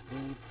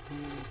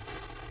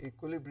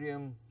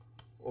equilibrium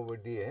over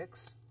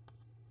dx.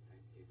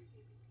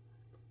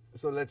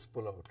 So let us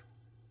pull out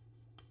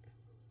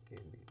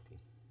kBT,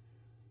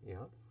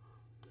 yeah,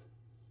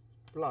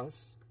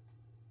 plus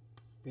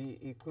P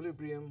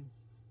equilibrium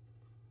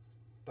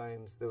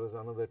times, there was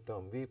another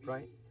term, V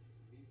prime.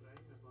 V prime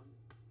upon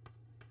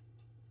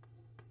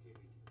kBT.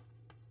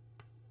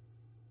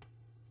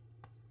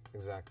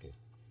 Exactly.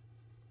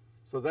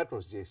 So that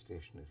was J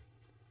stationary,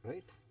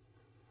 right,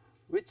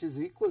 which is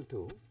equal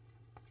to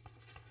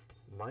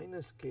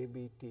minus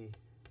kBT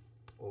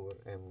over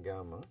m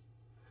gamma.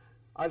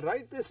 I will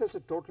write this as a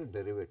total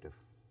derivative.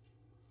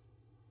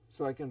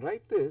 So I can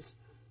write this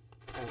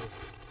as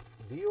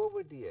d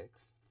over dx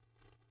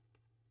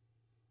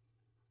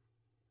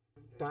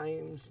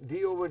times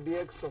d over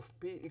dx of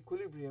P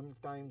equilibrium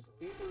times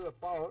e to the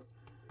power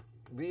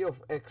V of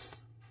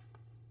x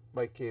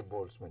by k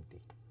Boltzmann T,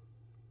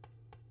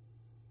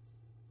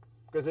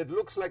 because it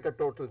looks like a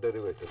total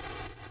derivative.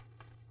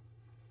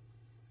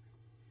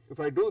 If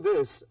I do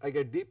this, I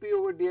get dP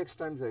over dx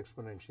times the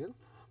exponential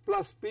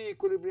plus P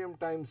equilibrium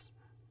times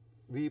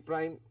V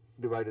prime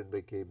divided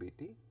by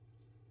kBT,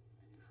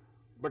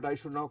 but I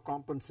should now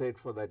compensate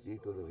for that e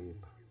to the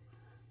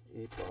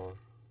V, e power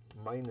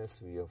minus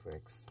V of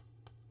x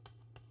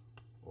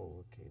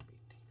over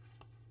kBT.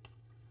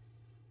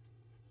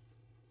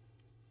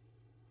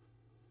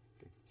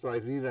 Okay. So I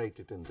rewrite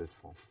it in this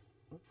form.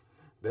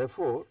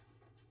 Therefore,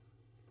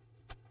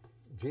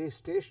 J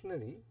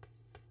stationary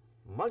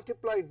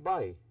multiplied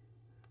by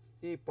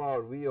e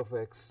power V of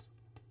x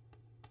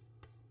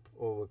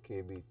over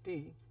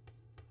kBT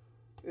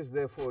is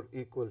therefore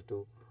equal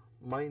to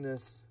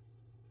minus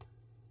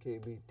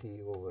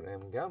kBT over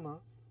m gamma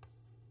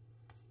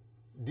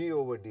d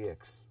over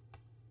dx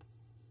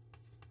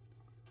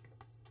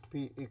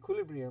P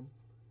equilibrium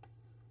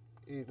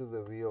e to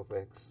the V of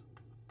x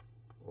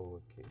over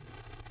k.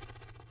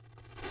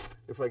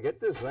 If I get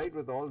this right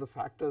with all the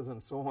factors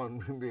and so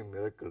on, it will be a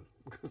miracle,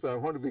 because I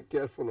want to be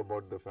careful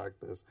about the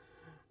factors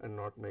and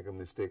not make a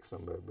mistake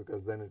somewhere,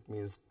 because then it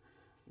means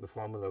the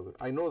formula,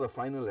 I know the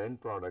final end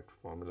product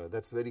formula,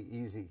 that is very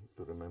easy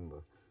to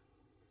remember.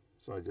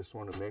 So I just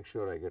want to make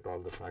sure I get all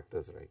the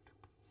factors right.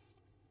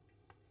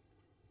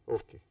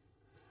 Okay.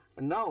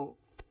 And now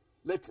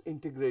let us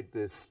integrate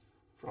this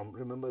from,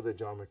 remember the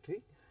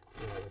geometry,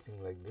 we have a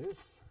thing like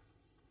this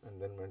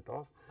and then went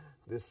off.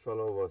 This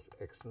fellow was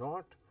x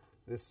naught,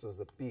 this was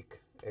the peak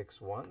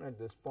x1 at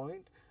this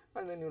point,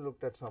 and then you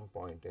looked at some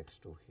point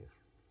x2 here.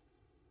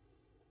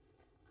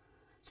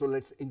 So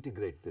let us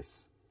integrate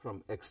this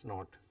from x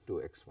naught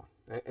to x1,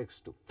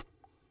 x2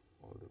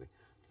 all the way.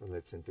 So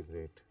let us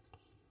integrate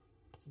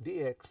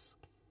dx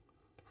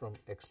from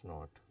x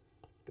naught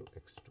to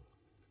x2.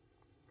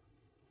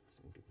 Let's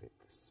integrate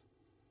this.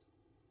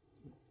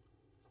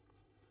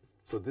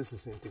 So this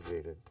is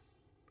integrated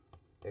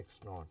x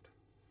naught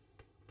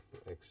to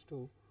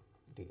x2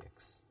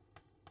 dx.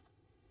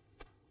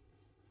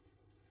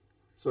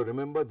 So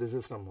remember, this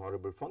is some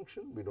horrible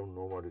function, we do not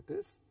know what it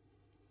is,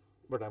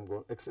 but I am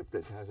going to accept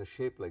it has a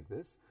shape like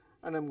this,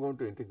 and I am going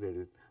to integrate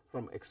it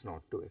from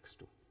x0 to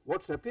x2.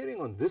 What is appearing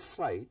on this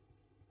side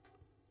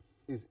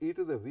is e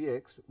to the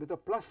Vx with a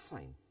plus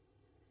sign.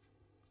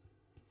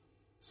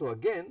 So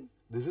again,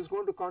 this is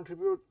going to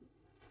contribute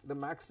the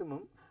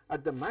maximum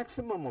at the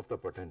maximum of the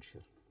potential,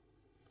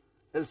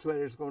 elsewhere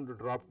it is going to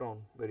drop down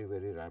very,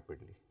 very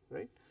rapidly,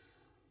 right.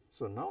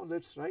 So now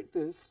let us write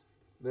this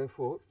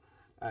therefore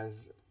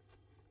as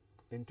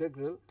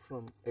integral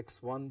from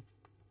x1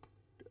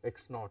 to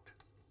x0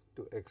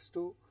 to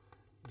x2,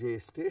 j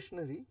is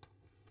stationary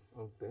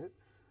out there,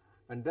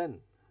 and then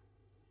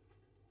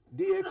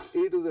dx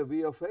e to the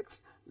v of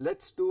x, let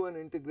us do an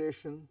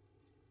integration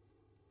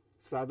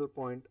saddle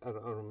point or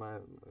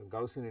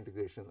Gaussian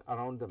integration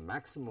around the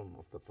maximum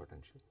of the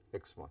potential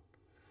x1.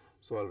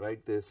 So I will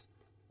write this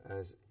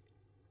as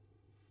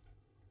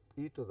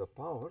e to the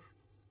power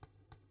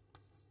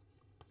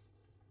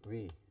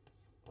v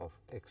of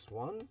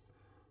x1,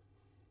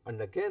 and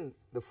again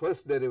the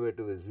first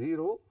derivative is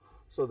 0.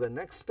 So the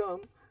next term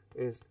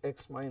is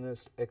x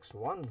minus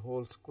x1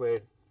 whole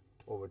squared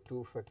over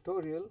 2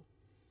 factorial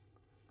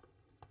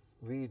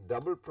v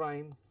double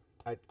prime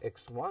at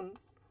x1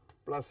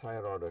 plus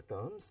higher order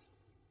terms,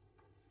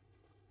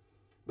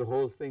 the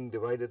whole thing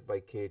divided by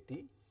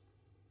kt,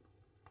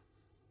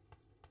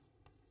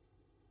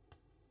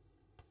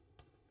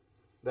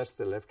 that is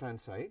the left hand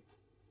side,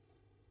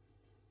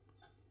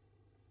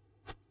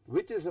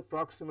 which is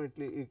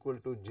approximately equal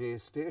to j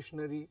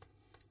stationary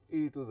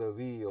e to the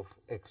v of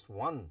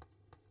x1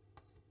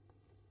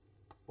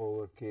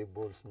 over k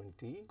Boltzmann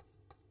t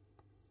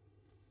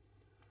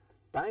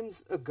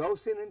times a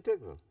Gaussian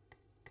integral,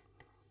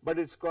 but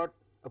it has got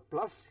a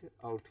plus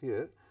out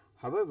here.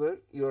 However,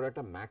 you are at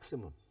a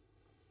maximum,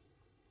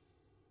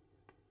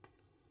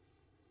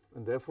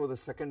 and therefore the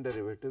second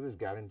derivative is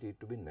guaranteed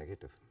to be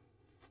negative.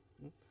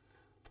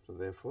 So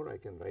therefore I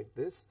can write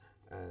this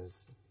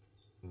as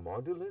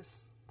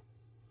modulus,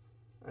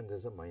 and there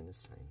is a minus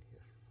sign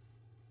here.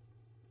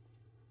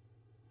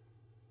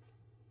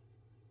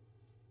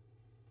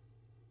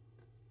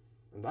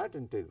 And that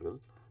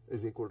integral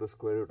is equal to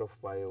square root of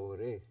pi over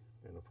a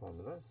in a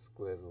formula,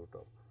 square root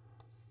of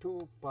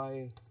 2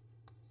 pi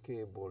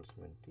k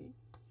Boltzmann t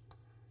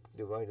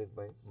divided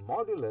by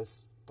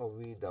modulus of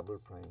v double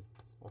prime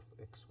of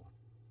x1.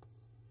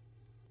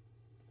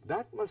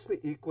 That must be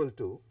equal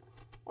to,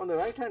 on the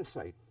right hand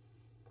side,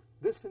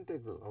 this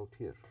integral out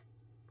here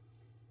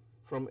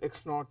from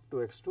x0 to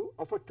x2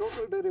 of a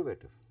total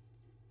derivative,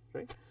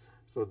 right.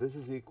 So this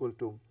is equal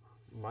to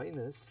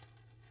minus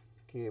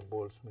k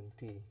Boltzmann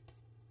t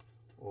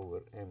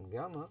over m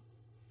gamma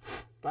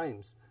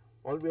times,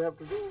 all we have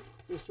to do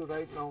is to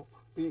write now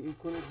P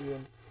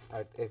equilibrium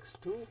at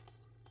x2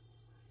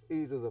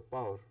 e to the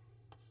power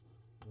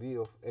v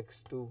of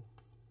x2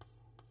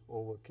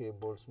 over k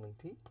Boltzmann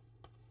t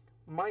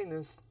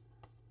minus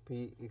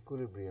P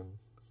equilibrium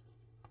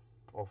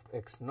of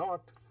x0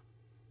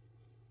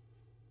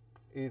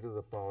 e to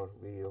the power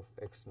v of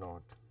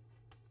x0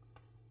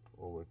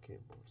 over k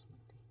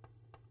Boltzmann t.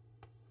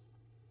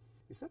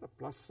 Is that a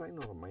plus sign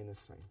or a minus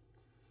sign?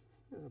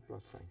 It is a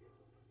plus sign.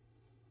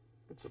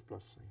 It is a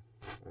plus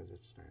sign as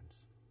it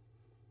stands.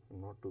 I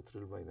am not too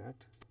thrilled by that.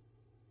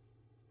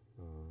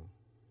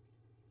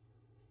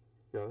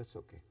 Yeah, that is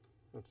okay.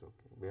 That is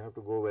okay. We have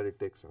to go where it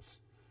takes us.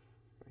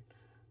 Right.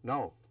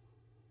 Now,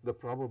 the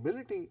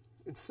probability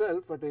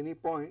itself at any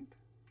point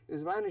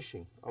is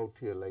vanishing out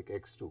here like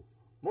x2.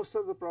 Most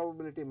of the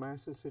probability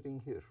mass is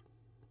sitting here,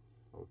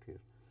 out here.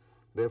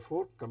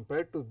 Therefore,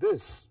 compared to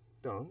this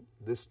term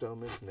is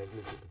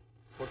negligible.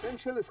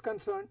 Potential is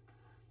concerned,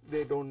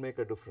 they do not make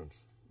a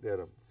difference, they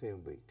are of the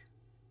same weight.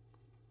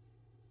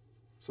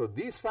 So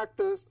these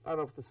factors are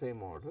of the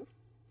same order,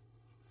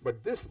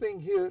 but this thing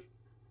here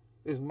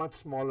is much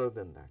smaller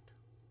than that.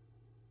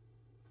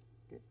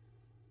 Okay.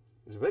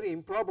 It is very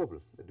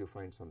improbable that you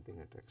find something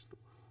at x2.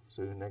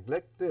 So you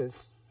neglect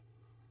this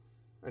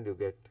and you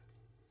get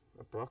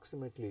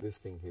approximately, this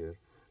thing here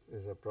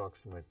is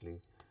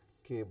approximately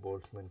k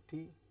Boltzmann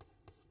t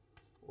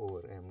over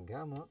m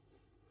gamma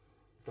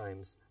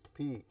times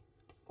P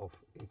of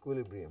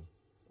equilibrium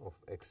of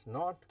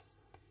x0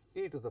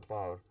 e to the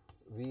power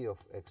v of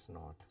x0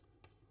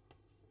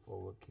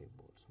 over k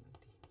Boltzmann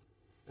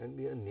t, and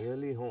we are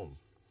nearly home.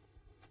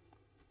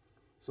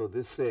 So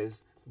this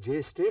says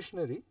J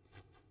stationary,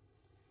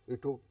 we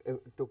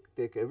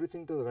take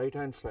everything to the right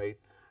hand side,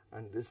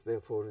 and this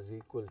therefore is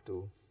equal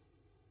to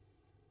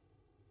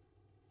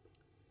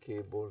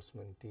k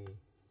Boltzmann t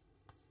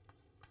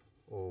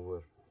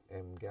over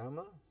m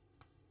gamma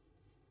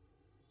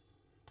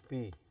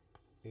P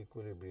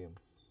equilibrium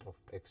of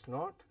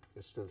x0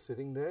 is still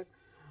sitting there.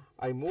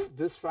 I move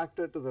this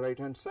factor to the right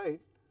hand side,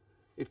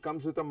 it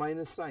comes with a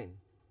minus sign,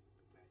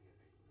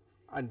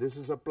 and this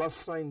is a plus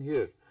sign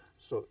here.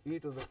 So e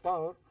to the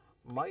power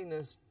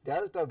minus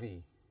delta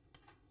v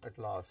at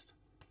last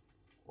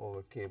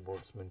over k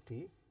Boltzmann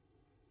t,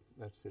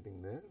 that is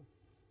sitting there,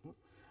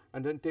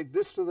 and then take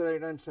this to the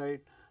right hand side.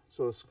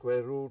 So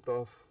square root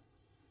of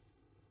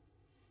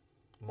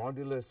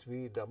modulus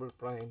V double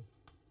prime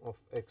of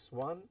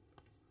x1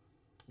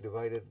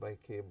 divided by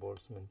k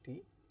Boltzmann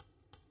T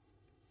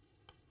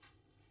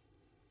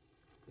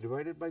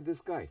divided by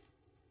this guy,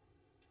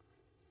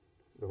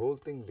 the whole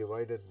thing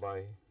divided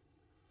by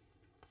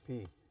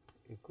P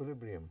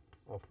equilibrium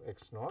of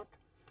x naught,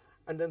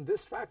 and then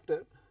this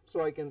factor.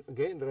 So I can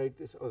again write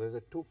this, oh, there is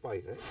a 2 pi,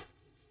 right?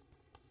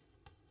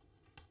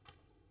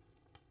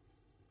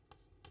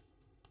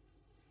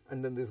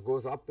 And then this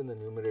goes up in the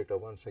numerator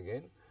once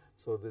again.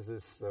 So this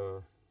is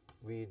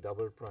V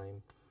double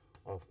prime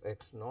of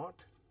x naught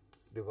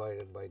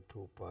divided by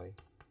 2 pi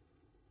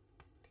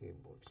k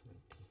Boltzmann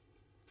T.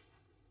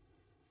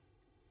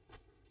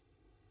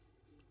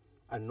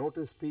 And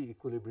notice P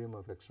equilibrium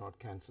of x naught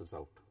cancels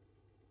out.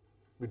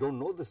 We do not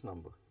know this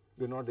number.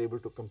 We are not able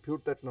to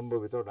compute that number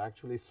without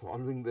actually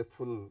solving the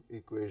full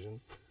equation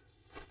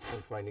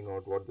and finding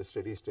out what the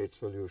steady state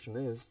solution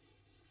is,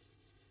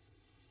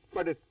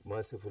 but it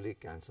mercifully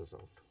cancels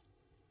out.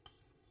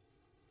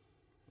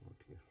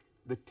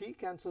 The T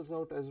cancels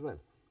out as well.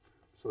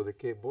 So the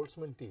k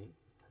Boltzmann T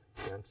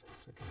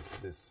cancels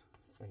against this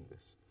and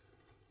this.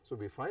 So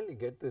we finally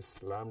get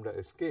this lambda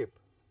escape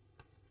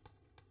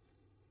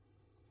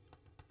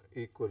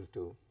equal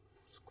to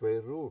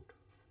square root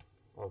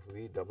of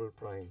V double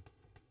prime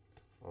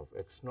of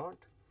x naught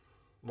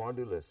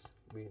modulus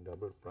V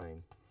double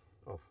prime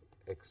of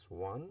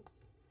x1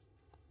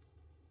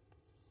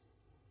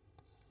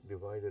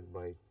 divided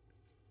by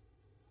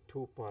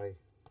 2 pi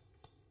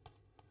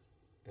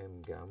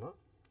m gamma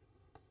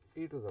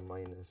e to the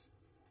minus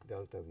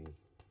delta V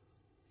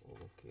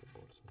over k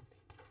Boltzmann T.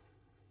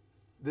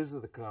 This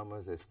is the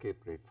Kramer's escape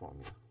rate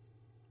formula.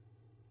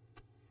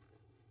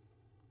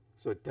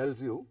 So it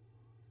tells you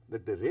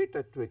that the rate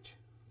at which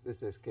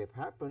this escape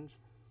happens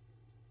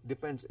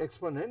depends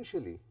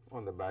exponentially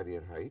on the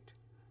barrier height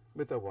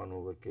with a 1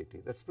 over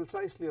kT. That is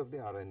precisely of the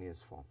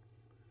Arrhenius form.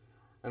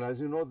 And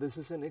as you know, this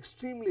is an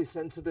extremely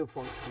sensitive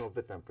function of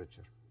the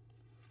temperature.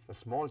 A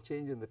small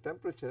change in the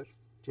temperature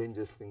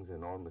changes things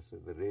enormously.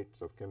 The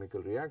rates of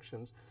chemical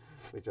reactions,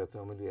 which are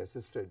thermally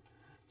assisted,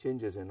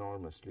 changes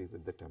enormously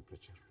with the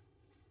temperature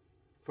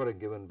for a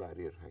given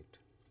barrier height.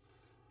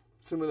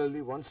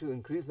 Similarly, once you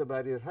increase the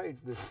barrier height,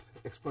 this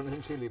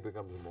exponentially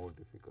becomes more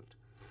difficult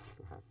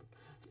to happen.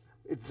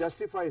 It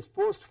justifies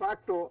post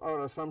facto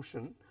our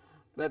assumption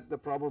that the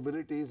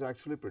probability is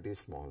actually pretty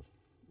small.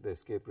 The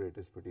escape rate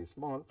is pretty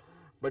small,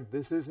 but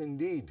this is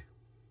indeed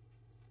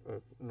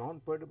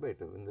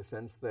non-perturbative in the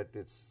sense that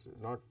it is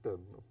not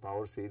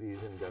power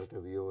series in delta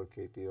V over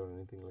kT or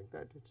anything like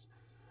that. It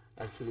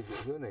actually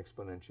gives you an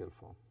exponential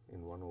form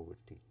in 1 over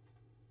T.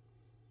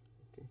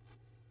 Okay.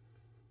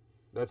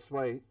 That is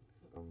why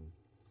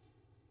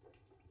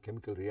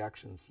chemical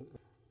reactions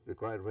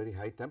require very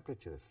high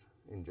temperatures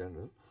in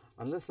general,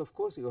 unless of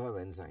course you have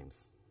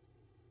enzymes.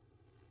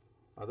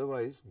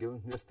 Otherwise,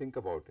 just think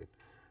about it.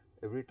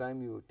 Every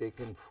time you take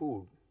in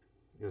food,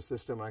 your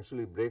system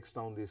actually breaks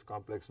down these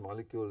complex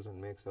molecules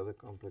and makes other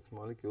complex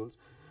molecules,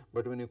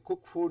 but when you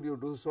cook food, you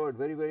do so at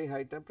very, very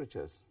high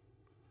temperatures.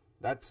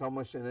 That is how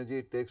much energy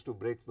it takes to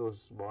break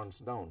those bonds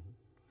down,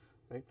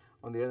 right.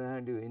 On the other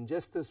hand, you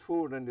ingest this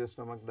food and your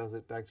stomach does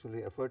it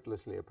actually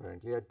effortlessly,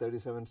 apparently at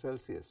 37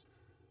 Celsius.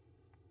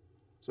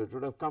 So it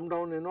would have come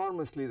down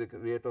enormously, the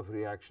rate of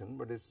reaction,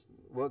 but it is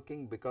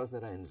working because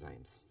there are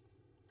enzymes.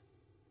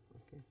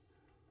 Okay.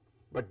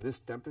 But this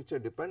temperature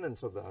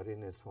dependence of the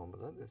Arrhenius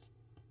formula, this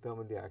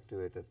thermally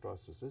activated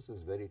processes,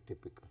 is very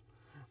typical.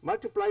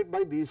 Multiplied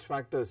by these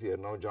factors here.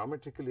 Now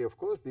geometrically, of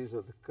course, these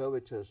are the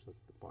curvatures of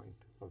the point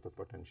of the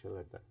potential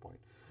at that point.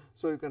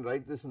 So you can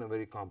write this in a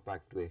very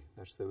compact way.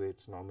 That is the way it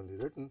is normally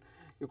written.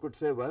 You could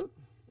say, well,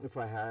 if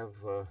I have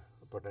a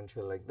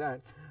potential like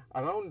that,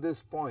 around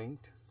this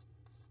point,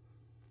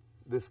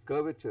 this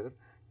curvature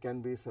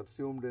can be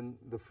subsumed in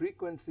the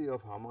frequency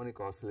of harmonic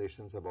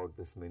oscillations about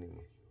this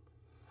minimum.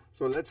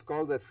 So let us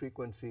call that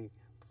frequency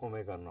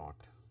omega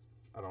naught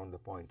around the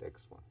point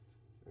x1,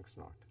 x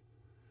naught.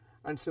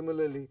 And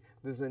similarly,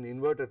 this is an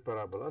inverted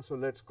parabola, so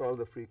let us call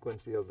the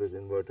frequency of this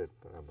inverted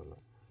parabola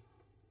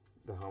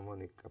the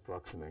harmonic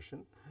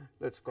approximation.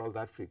 Let us call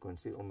that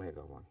frequency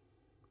omega 1.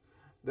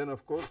 Then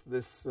of course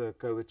this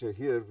curvature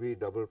here, V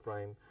double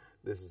prime,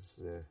 this is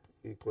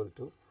equal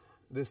to,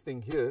 this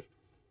thing here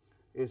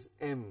is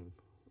m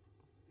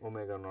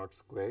omega naught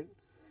squared,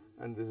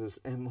 and this is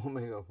m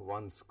omega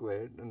 1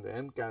 squared, and the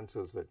m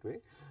cancels that way.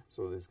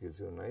 So this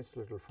gives you a nice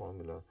little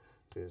formula,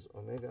 which is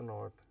omega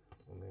naught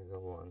omega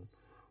 1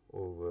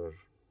 over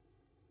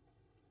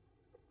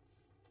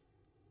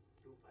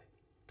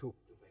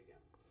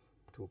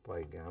 2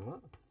 pi gamma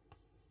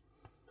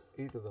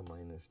e to the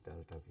minus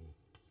delta V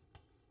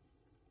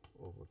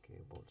over k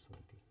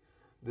Boltzmann T.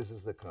 This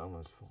is the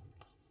Kramer's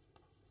formula.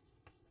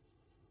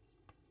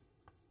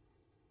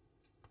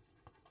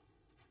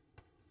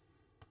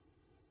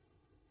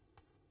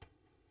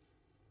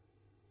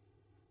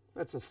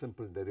 That is a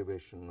simple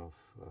derivation of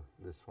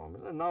this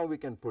formula. Now we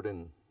can put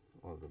in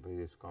all the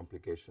various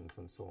complications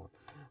and so on.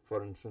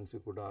 For instance,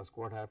 you could ask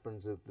what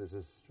happens if this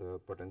is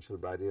potential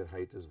barrier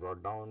height is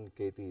brought down,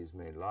 kT is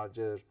made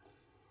larger,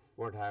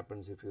 what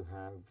happens if you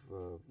have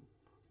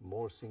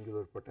more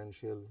singular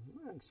potential,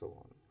 and so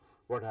on.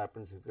 What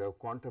happens if you have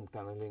quantum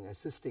tunneling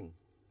assisting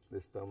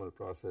this thermal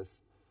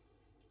process?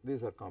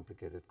 These are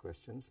complicated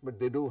questions, but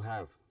they do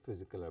have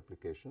physical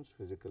applications,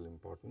 physical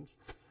importance.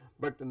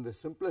 But in the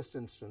simplest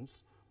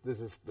instance, this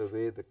is the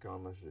way the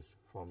Kramers'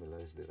 formula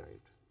is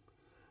derived.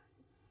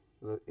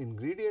 The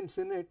ingredients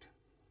in it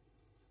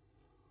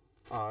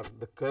are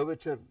the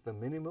curvature, the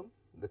minimum,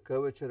 the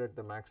curvature at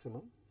the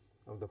maximum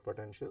of the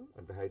potential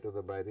at the height of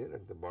the barrier,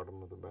 at the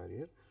bottom of the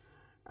barrier,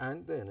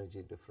 and the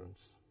energy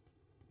difference,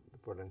 the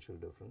potential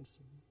difference,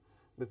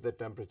 with the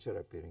temperature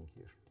appearing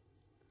here.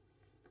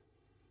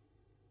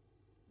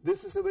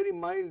 This is a very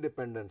mild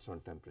dependence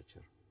on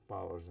temperature,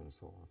 powers and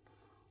so on,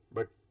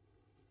 but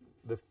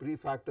the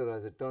pre-factor,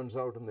 as it turns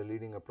out in the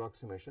leading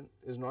approximation,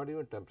 is not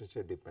even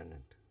temperature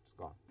dependent, it's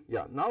gone.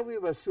 Yeah, now we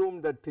have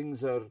assumed that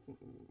things are,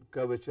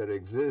 curvature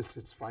exists,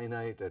 it's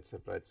finite,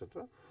 etc.,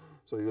 etc.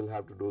 So you will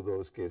have to do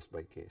those case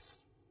by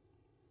case.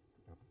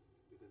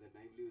 Because that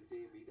naively will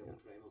say V double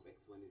prime of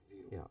x1 is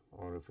 0. Yeah,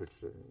 or if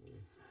it's,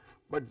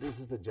 but this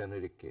is the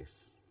generic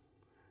case.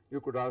 You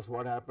could ask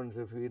what happens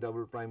if V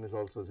double prime is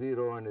also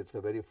 0 and it's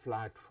a very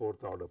flat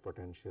fourth order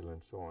potential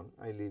and so on.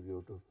 I leave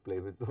you to play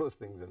with those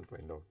things and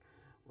find out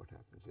what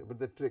happens here. But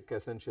the trick,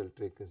 essential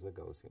trick, is the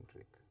Gaussian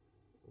trick.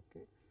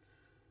 Okay.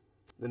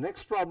 The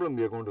next problem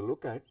we are going to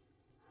look at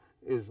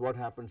is what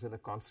happens in a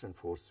constant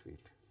force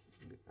field.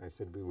 I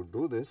said we would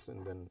do this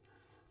and then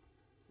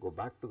go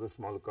back to the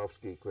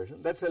Smoluchowski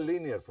equation. That is a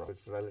linear problem,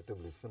 it is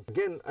relatively simple.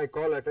 Again, I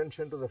call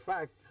attention to the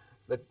fact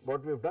that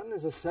what we have done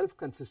is a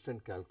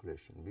self-consistent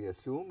calculation. We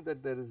assume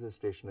that there is a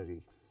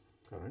stationary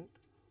current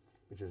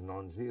which is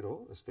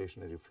non-zero, a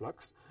stationary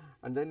flux,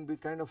 and then we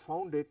kind of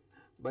found it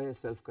by a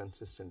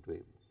self-consistent way,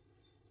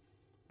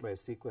 by a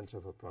sequence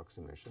of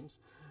approximations,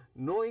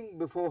 knowing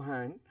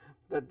beforehand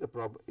that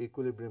the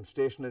equilibrium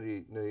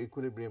stationary, the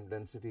equilibrium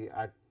density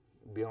at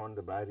beyond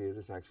the barrier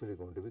is actually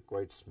going to be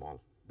quite small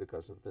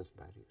because of this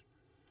barrier.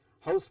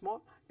 How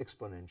small?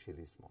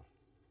 Exponentially small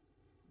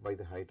by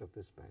the height of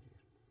this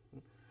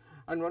barrier.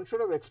 And one should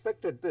have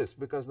expected this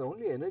because the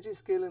only energy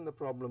scale in the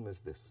problem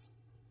is this,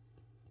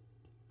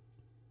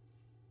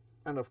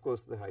 and of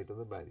course the height of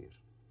the barrier.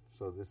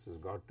 So this has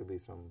got to be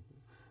some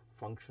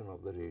function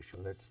of the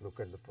ratio. Let us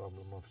look at the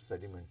problem of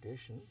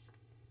sedimentation.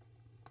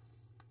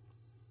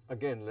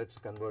 Again, let us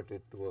convert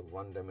it to a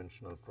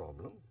one-dimensional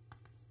problem.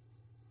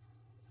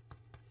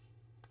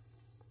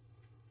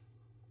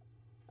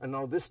 And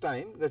now this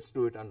time let us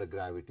do it under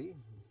gravity,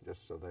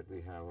 just so that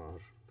we have our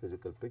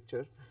physical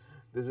picture.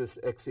 This is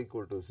x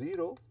equal to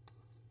 0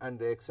 and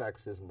the x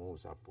axis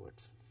moves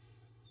upwards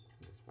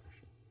in this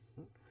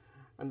fashion.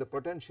 And the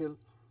potential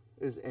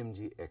is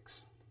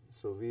mgx.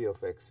 So V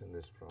of x in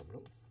this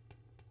problem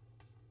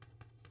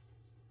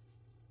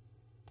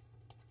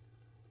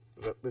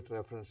with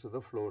reference to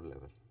the floor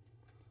level.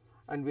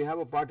 And we have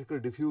a particle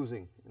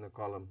diffusing in a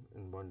column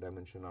in one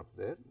dimension up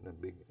there, in a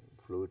big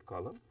fluid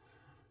column,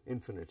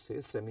 infinite,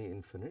 say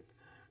semi-infinite,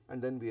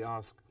 and then we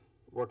ask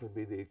what will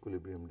be the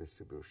equilibrium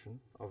distribution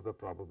of the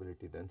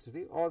probability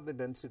density or the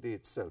density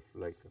itself,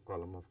 like a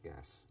column of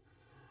gas,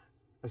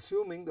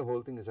 assuming the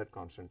whole thing is at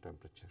constant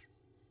temperature.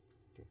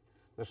 Okay.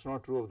 That is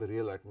not true of the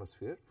real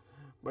atmosphere,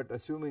 but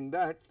assuming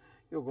that,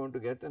 you are going to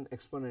get an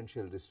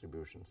exponential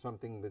distribution,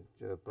 something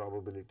with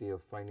probability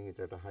of finding it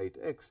at a height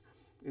x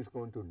is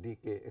going to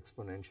decay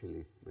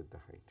exponentially with the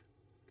height.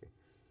 Okay.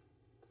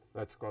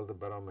 That is called the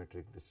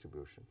barometric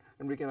distribution,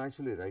 and we can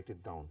actually write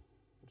it down.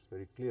 It is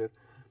very clear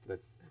that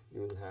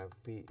you will have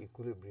P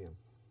equilibrium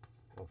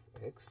of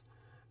x,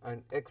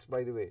 and x,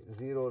 by the way,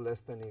 0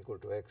 less than equal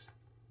to x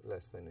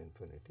less than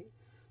infinity.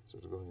 So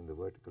it is going in the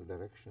vertical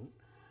direction.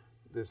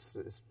 This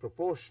is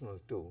proportional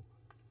to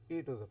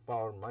e to the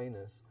power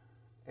minus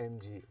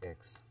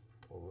mgx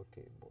over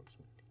k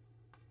Boltzmann.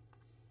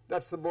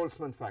 That is the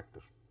Boltzmann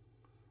factor.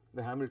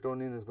 The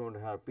Hamiltonian is going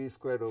to have p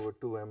squared over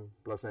 2m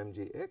plus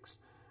mgx,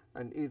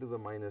 and e to the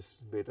minus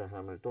beta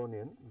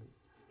Hamiltonian,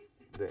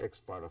 the x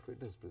part of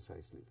it is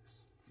precisely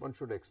this. One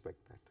should expect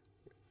that.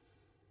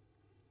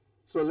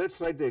 So let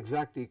us write the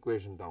exact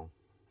equation down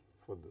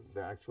for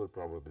the actual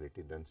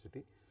probability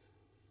density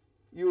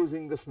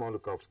using the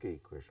Smoluchowski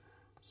equation.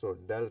 So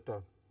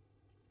delta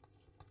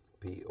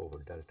p over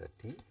delta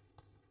t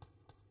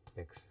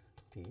x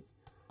t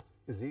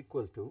is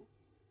equal to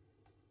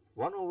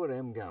 1 over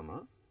m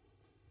gamma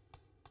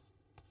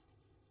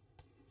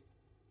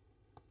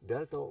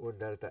delta over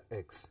delta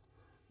x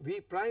v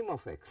prime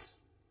of x,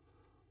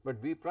 but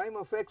v prime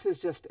of x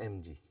is just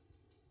mg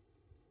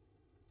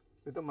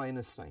with a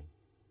minus sign,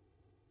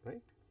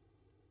 right,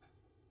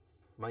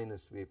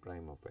 minus v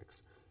prime of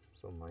x.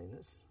 So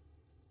minus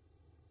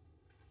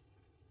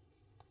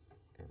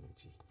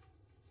mg.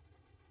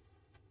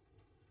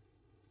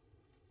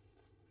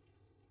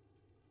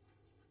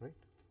 Right.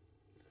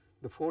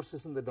 The force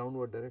is in the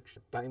downward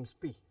direction times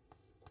p,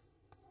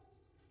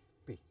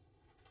 the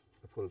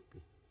full p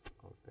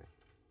out there.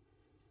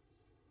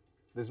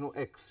 There is no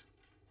x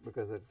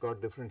because it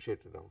got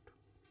differentiated out.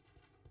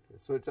 Okay.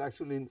 So it is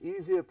actually an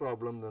easier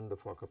problem than the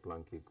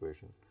Fokker-Planck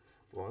equation,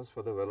 was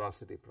for the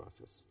velocity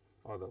process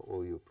or the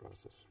OU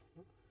process,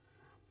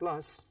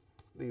 plus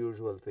the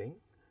usual thing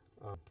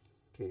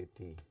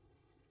kT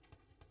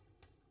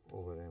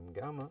over m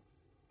gamma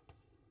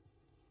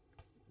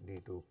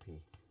d2p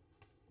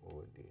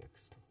over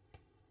dx2.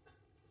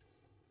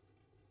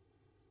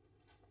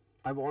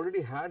 I have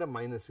already had a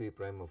minus v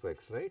prime of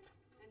x, right?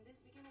 And this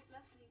became a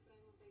plus v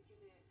prime of x in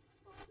the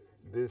formula.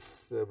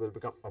 This will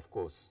become, of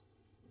course,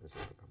 this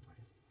will become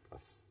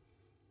plus.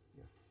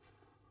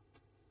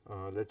 Yeah.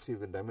 Let us see if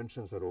the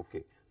dimensions are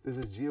okay. This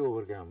is g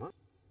over gamma,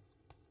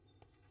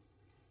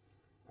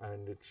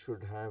 and it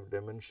should have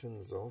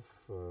dimensions of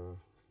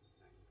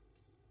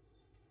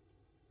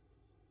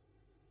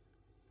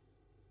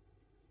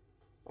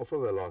a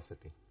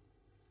velocity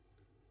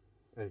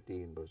LT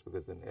inverse,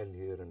 because then L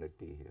here and a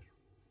T here,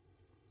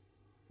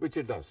 which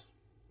it does.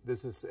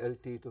 This is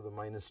LT to the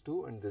minus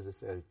 2 and this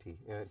is LT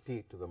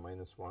T to the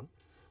minus 1.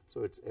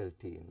 So it is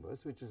LT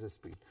inverse, which is a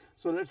speed.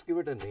 So let us give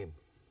it a name.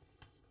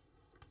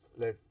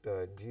 Let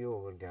G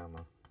over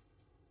gamma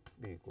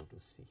be equal to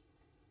C.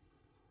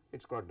 It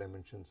has got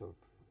dimensions of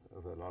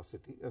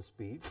velocity, a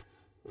speed,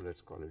 so let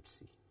us call it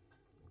C.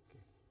 Okay.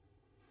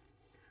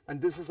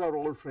 And this is our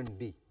old friend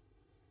D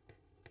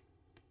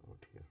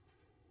out here.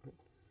 Right.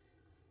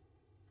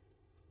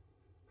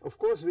 Of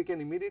course, we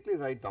can immediately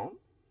write down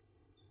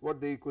what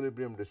the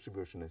equilibrium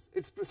distribution is.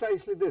 It is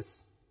precisely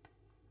this,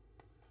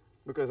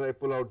 because I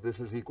pull out this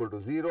is equal to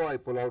 0, I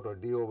pull out a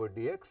d over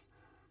dx,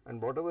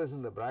 and whatever is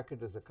in the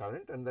bracket is the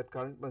current, and that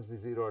current must be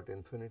 0 at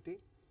infinity. It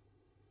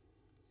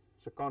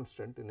is a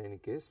constant in any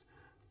case,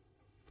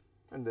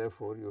 and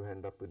therefore you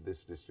end up with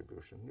this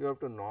distribution. You have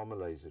to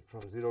normalize it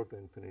from 0 to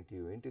infinity,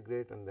 you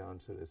integrate, and the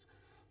answer is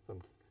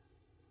some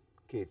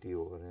kT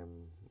over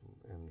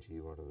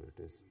mg, whatever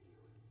it is,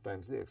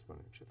 times the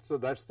exponential. So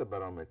that is the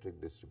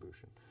barometric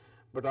distribution.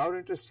 But our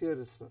interest here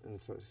is in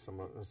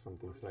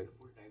something slightly.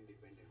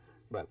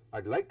 Well, I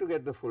would like to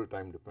get the full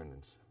time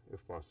dependence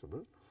if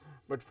possible,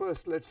 but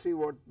first let us see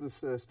what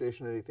this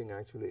stationary thing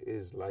actually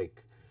is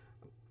like.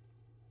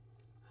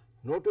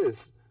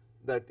 Notice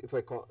that if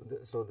I call,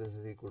 so this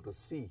is equal to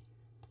C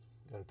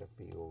delta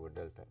p over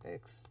delta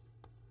x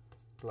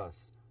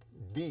plus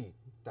d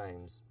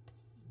times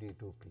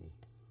d2p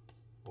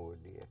over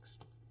dx2,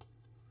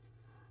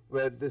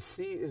 where the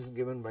C is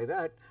given by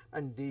that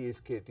and d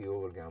is kT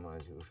over gamma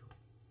as usual.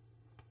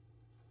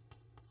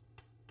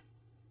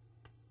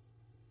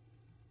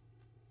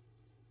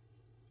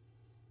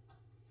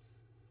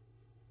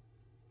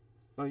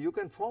 Now you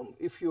can form,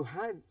 if you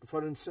had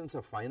for instance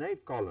a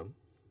finite column,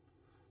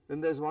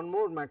 then there is one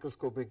more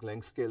macroscopic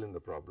length scale in the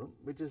problem,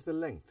 which is the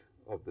length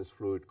of this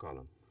fluid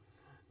column.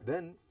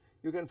 Then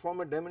you can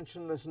form a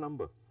dimensionless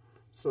number.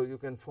 So you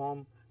can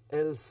form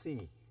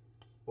LC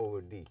over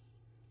D.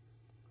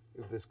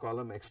 If this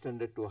column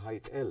extended to a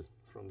height L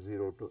from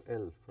 0 to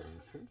L for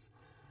instance,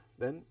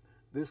 then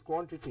this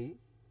quantity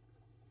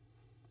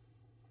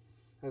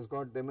has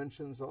got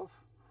dimensions of,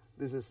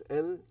 this is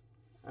L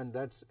and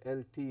that is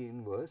LT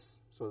inverse.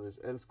 So this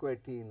L square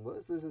T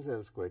inverse, this is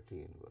L square T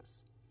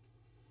inverse.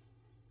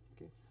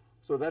 Okay.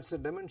 So that is a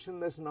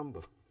dimensionless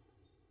number,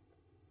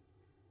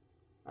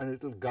 and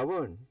it will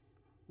govern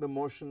the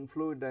motion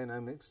fluid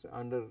dynamics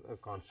under a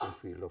constant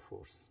field of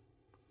force.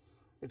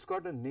 It has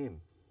got a name.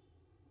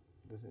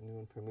 Is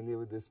anyone familiar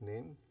with this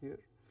name here?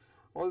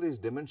 All these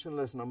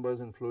dimensionless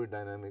numbers in fluid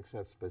dynamics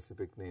have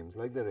specific names,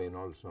 like the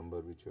Reynolds number,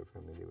 which you are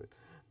familiar with.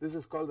 This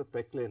is called the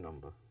Peclet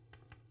number.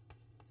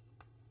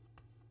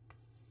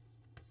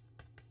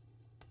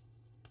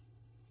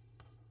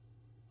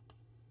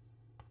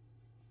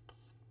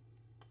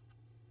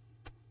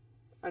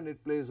 And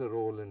it plays a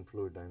role in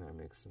fluid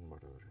dynamics and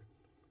whatever it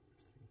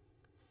is.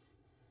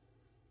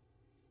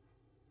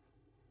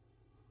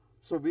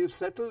 So we have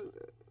settled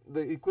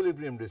the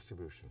equilibrium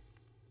distribution.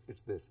 It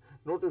is this.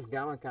 Notice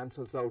gamma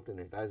cancels out in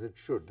it, as it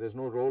should. There is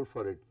no role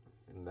for it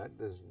in that.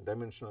 There is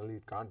dimensionally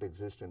it can't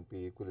exist in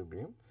P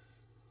equilibrium.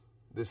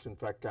 This in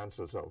fact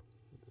cancels out.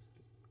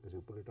 As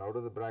you pull it out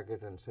of the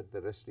bracket and set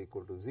the rest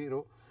equal to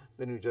 0,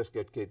 then you just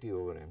get kT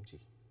over mg,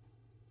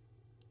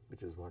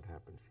 which is what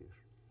happens here.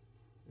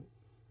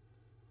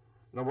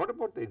 Now what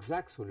about the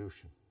exact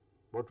solution?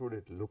 What would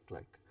it look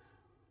like?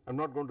 I am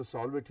not going to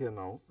solve it here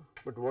now,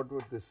 but what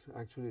would this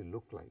actually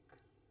look like?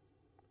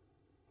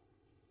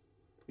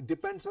 It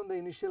depends on the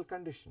initial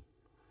condition.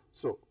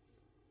 So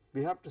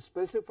we have to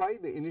specify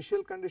the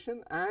initial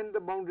condition and the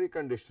boundary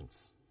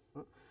conditions.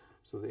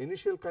 So the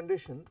initial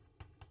condition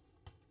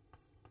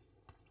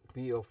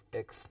P of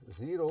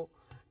x0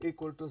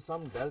 equal to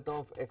some delta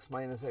of x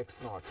minus x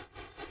naught,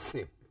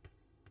 say.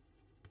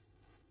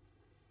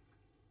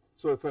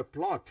 So if I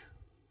plot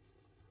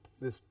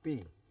this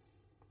P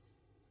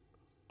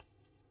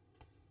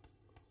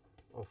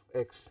of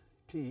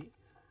xt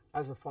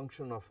as a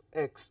function of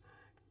x,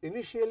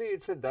 initially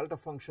it is a delta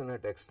function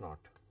at x naught.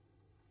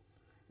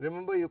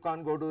 Remember, you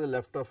can't go to the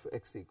left of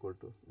x equal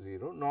to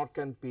 0, nor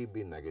can P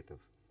be negative.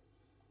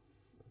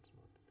 That's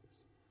what it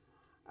is.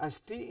 As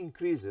t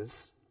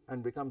increases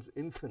and becomes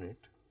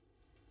infinite,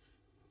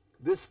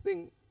 this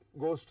thing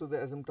goes to the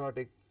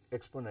asymptotic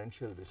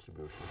exponential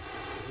distribution.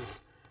 This is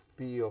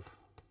P of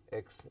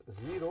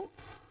x0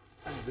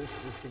 and this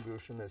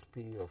distribution is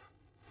P of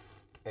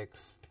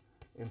x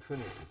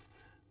infinity,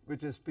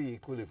 which is P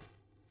equilibrium.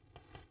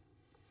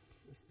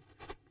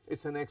 It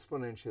is an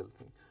exponential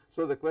thing.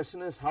 So the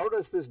question is, how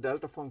does this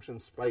delta function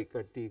spike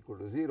at t equal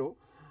to 0?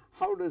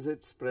 How does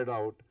it spread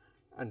out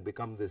and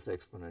become this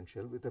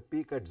exponential with a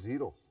peak at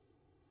 0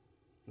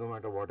 no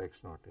matter what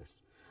x0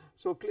 is?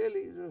 So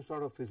clearly,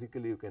 sort of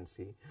physically you can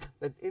see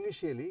that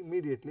initially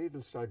immediately it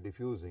will start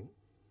diffusing.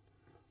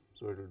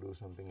 So it will do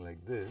something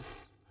like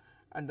this,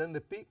 and then the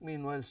peak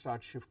meanwhile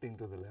starts shifting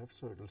to the left,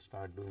 so it will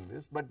start doing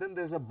this, but then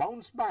there is a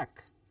bounce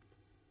back.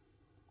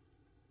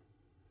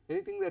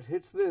 Anything that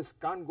hits this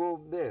can't go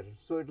there,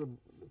 so it will,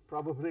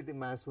 probability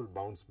mass will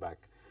bounce back,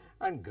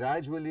 and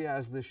gradually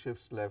as this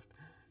shifts left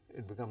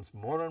it becomes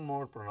more and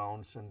more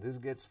pronounced, and this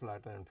gets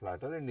flatter and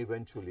flatter, and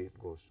eventually it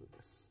goes to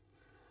this.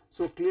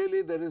 So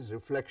clearly there is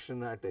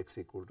reflection at x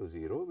equal to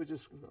 0, which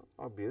is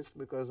obvious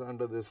because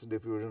under this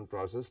diffusion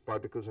process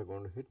particles are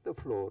going to hit the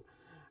floor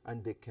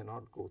and they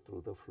cannot go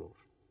through the floor.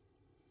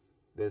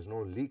 There is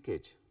no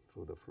leakage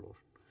through the floor.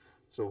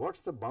 So what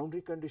is the boundary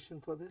condition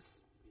for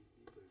this?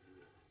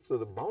 So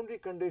the boundary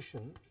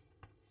condition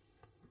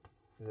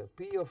is a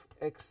P of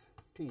x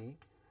t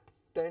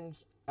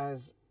tends,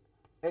 as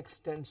x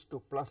tends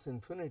to plus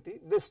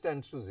infinity, this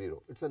tends to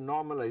 0. It is a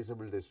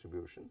normalizable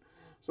distribution.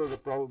 So the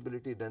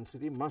probability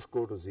density must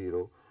go to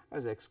 0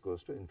 as x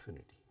goes to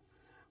infinity.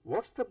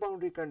 What is the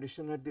boundary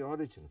condition at the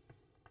origin?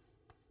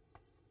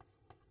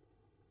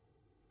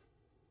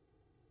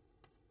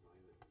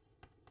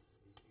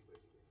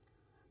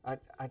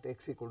 At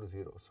x equal to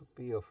 0, so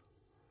P of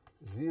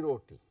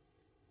 0 t.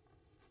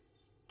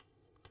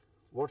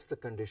 What is the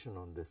condition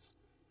on this?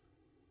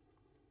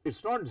 It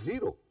is not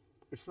 0,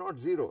 it is not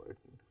 0.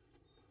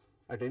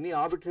 At any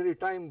arbitrary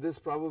time this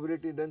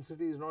probability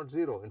density is not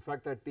 0. In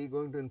fact, at t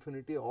going to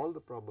infinity all the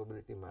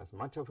probability mass,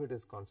 much of it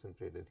is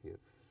concentrated here,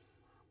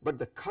 but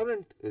the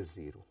current is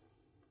 0.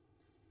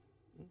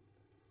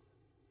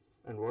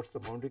 And what is the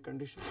boundary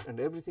condition?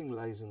 And everything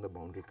lies in the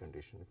boundary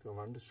condition. If you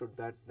have understood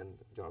that, then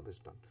the job is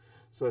done.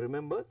 So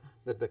remember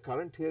that the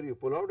current here, you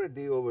pull out a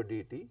d over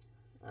dt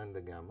and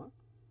the gamma.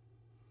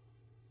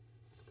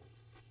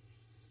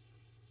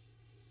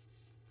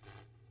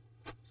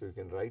 So you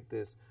can write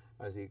this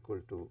as equal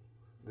to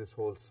this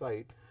whole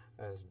side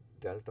as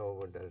delta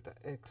over delta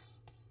x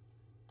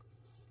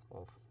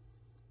of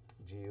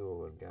g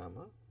over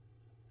gamma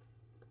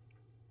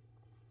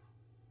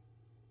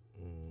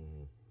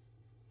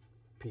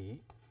p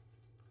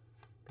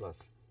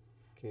plus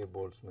k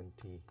Boltzmann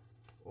t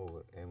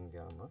over m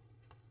gamma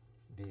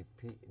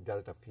dp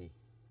delta p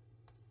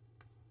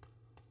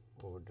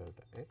over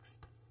delta x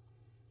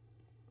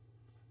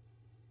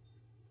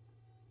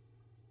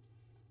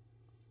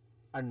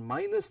and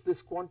minus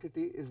this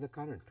quantity is the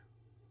current,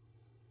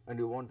 and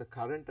you want the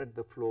current at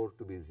the floor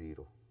to be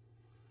 0.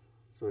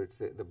 So it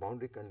is the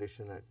boundary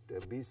condition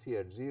at BC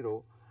at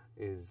 0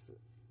 is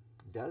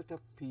delta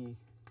p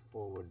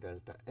over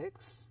delta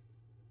x,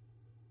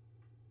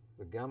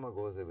 the gamma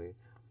goes away,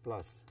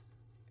 plus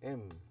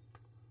m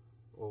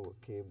over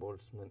k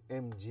Boltzmann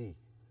mg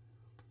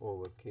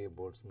over k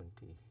Boltzmann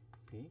t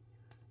p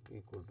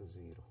equal to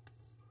 0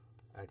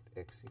 at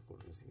x equal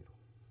to 0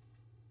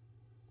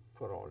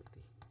 for all t.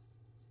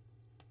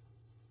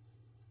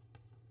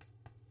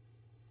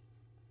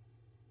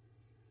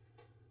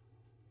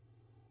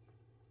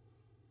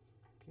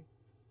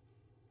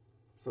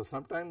 So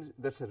sometimes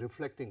that is a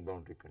reflecting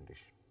boundary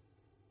condition.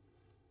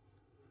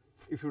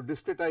 If you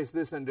discretize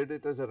this and did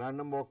it as a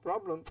random walk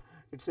problem,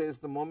 it says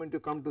the moment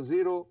you come to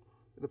 0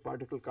 the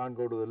particle can't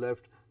go to the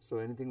left, so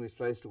anything which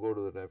tries to go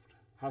to the left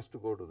has to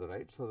go to the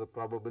right, so the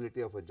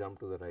probability of a jump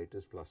to the right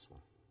is +1.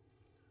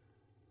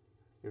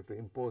 You have to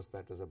impose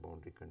that as a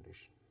boundary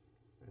condition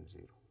and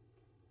 0.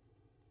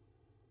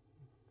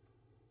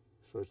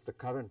 So it is the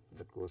current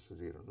that goes to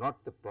 0,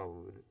 not the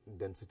probability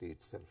density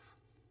itself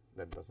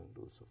that does not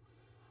do so.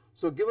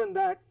 So given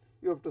that,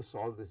 you have to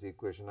solve this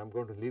equation. I am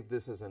going to leave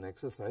this as an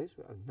exercise.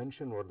 I will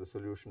mention what the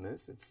solution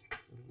is. It is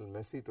a little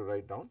messy to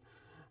write down.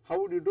 How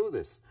would you do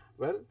this?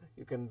 Well,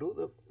 you can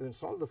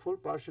solve the full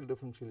partial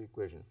differential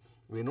equation.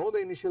 We know the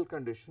initial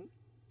condition.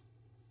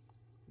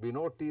 We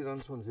know t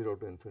runs from 0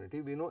 to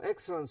infinity. We know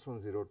x runs from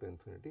 0 to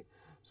infinity.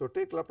 So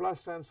take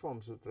Laplace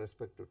transforms with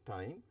respect to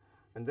time,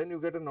 and then you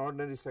get an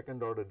ordinary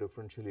second order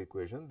differential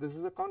equation. This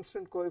is a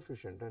constant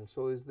coefficient, and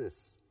so is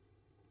this.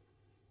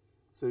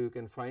 So you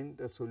can find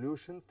a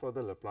solution for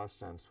the Laplace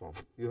transform.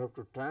 You have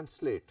to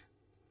translate.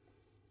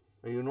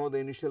 You know the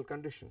initial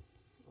condition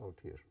out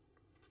here.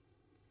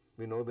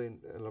 We know the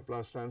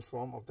Laplace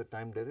transform of the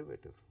time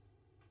derivative.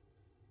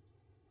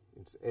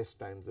 It is s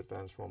times the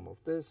transform of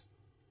this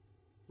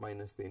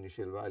minus the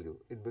initial value.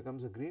 It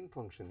becomes a green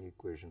function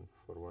equation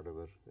for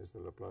whatever is the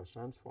Laplace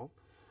transform,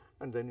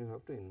 and then you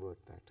have to invert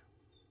that.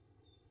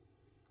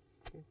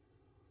 Okay.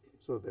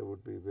 So there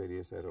would be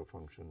various error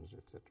functions,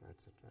 etc.,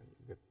 etc.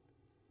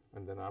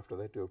 And then after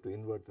that you have to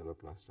invert the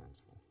Laplace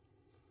transform.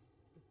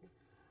 Okay.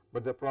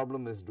 But the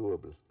problem is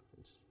doable.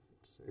 It's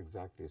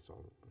exactly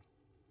solvable.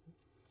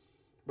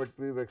 But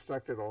we have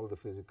extracted all the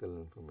physical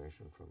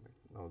information from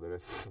it. Now the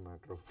rest is a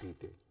matter of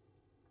detail.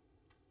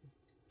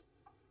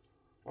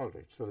 All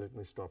right, so let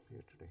me stop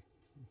here today.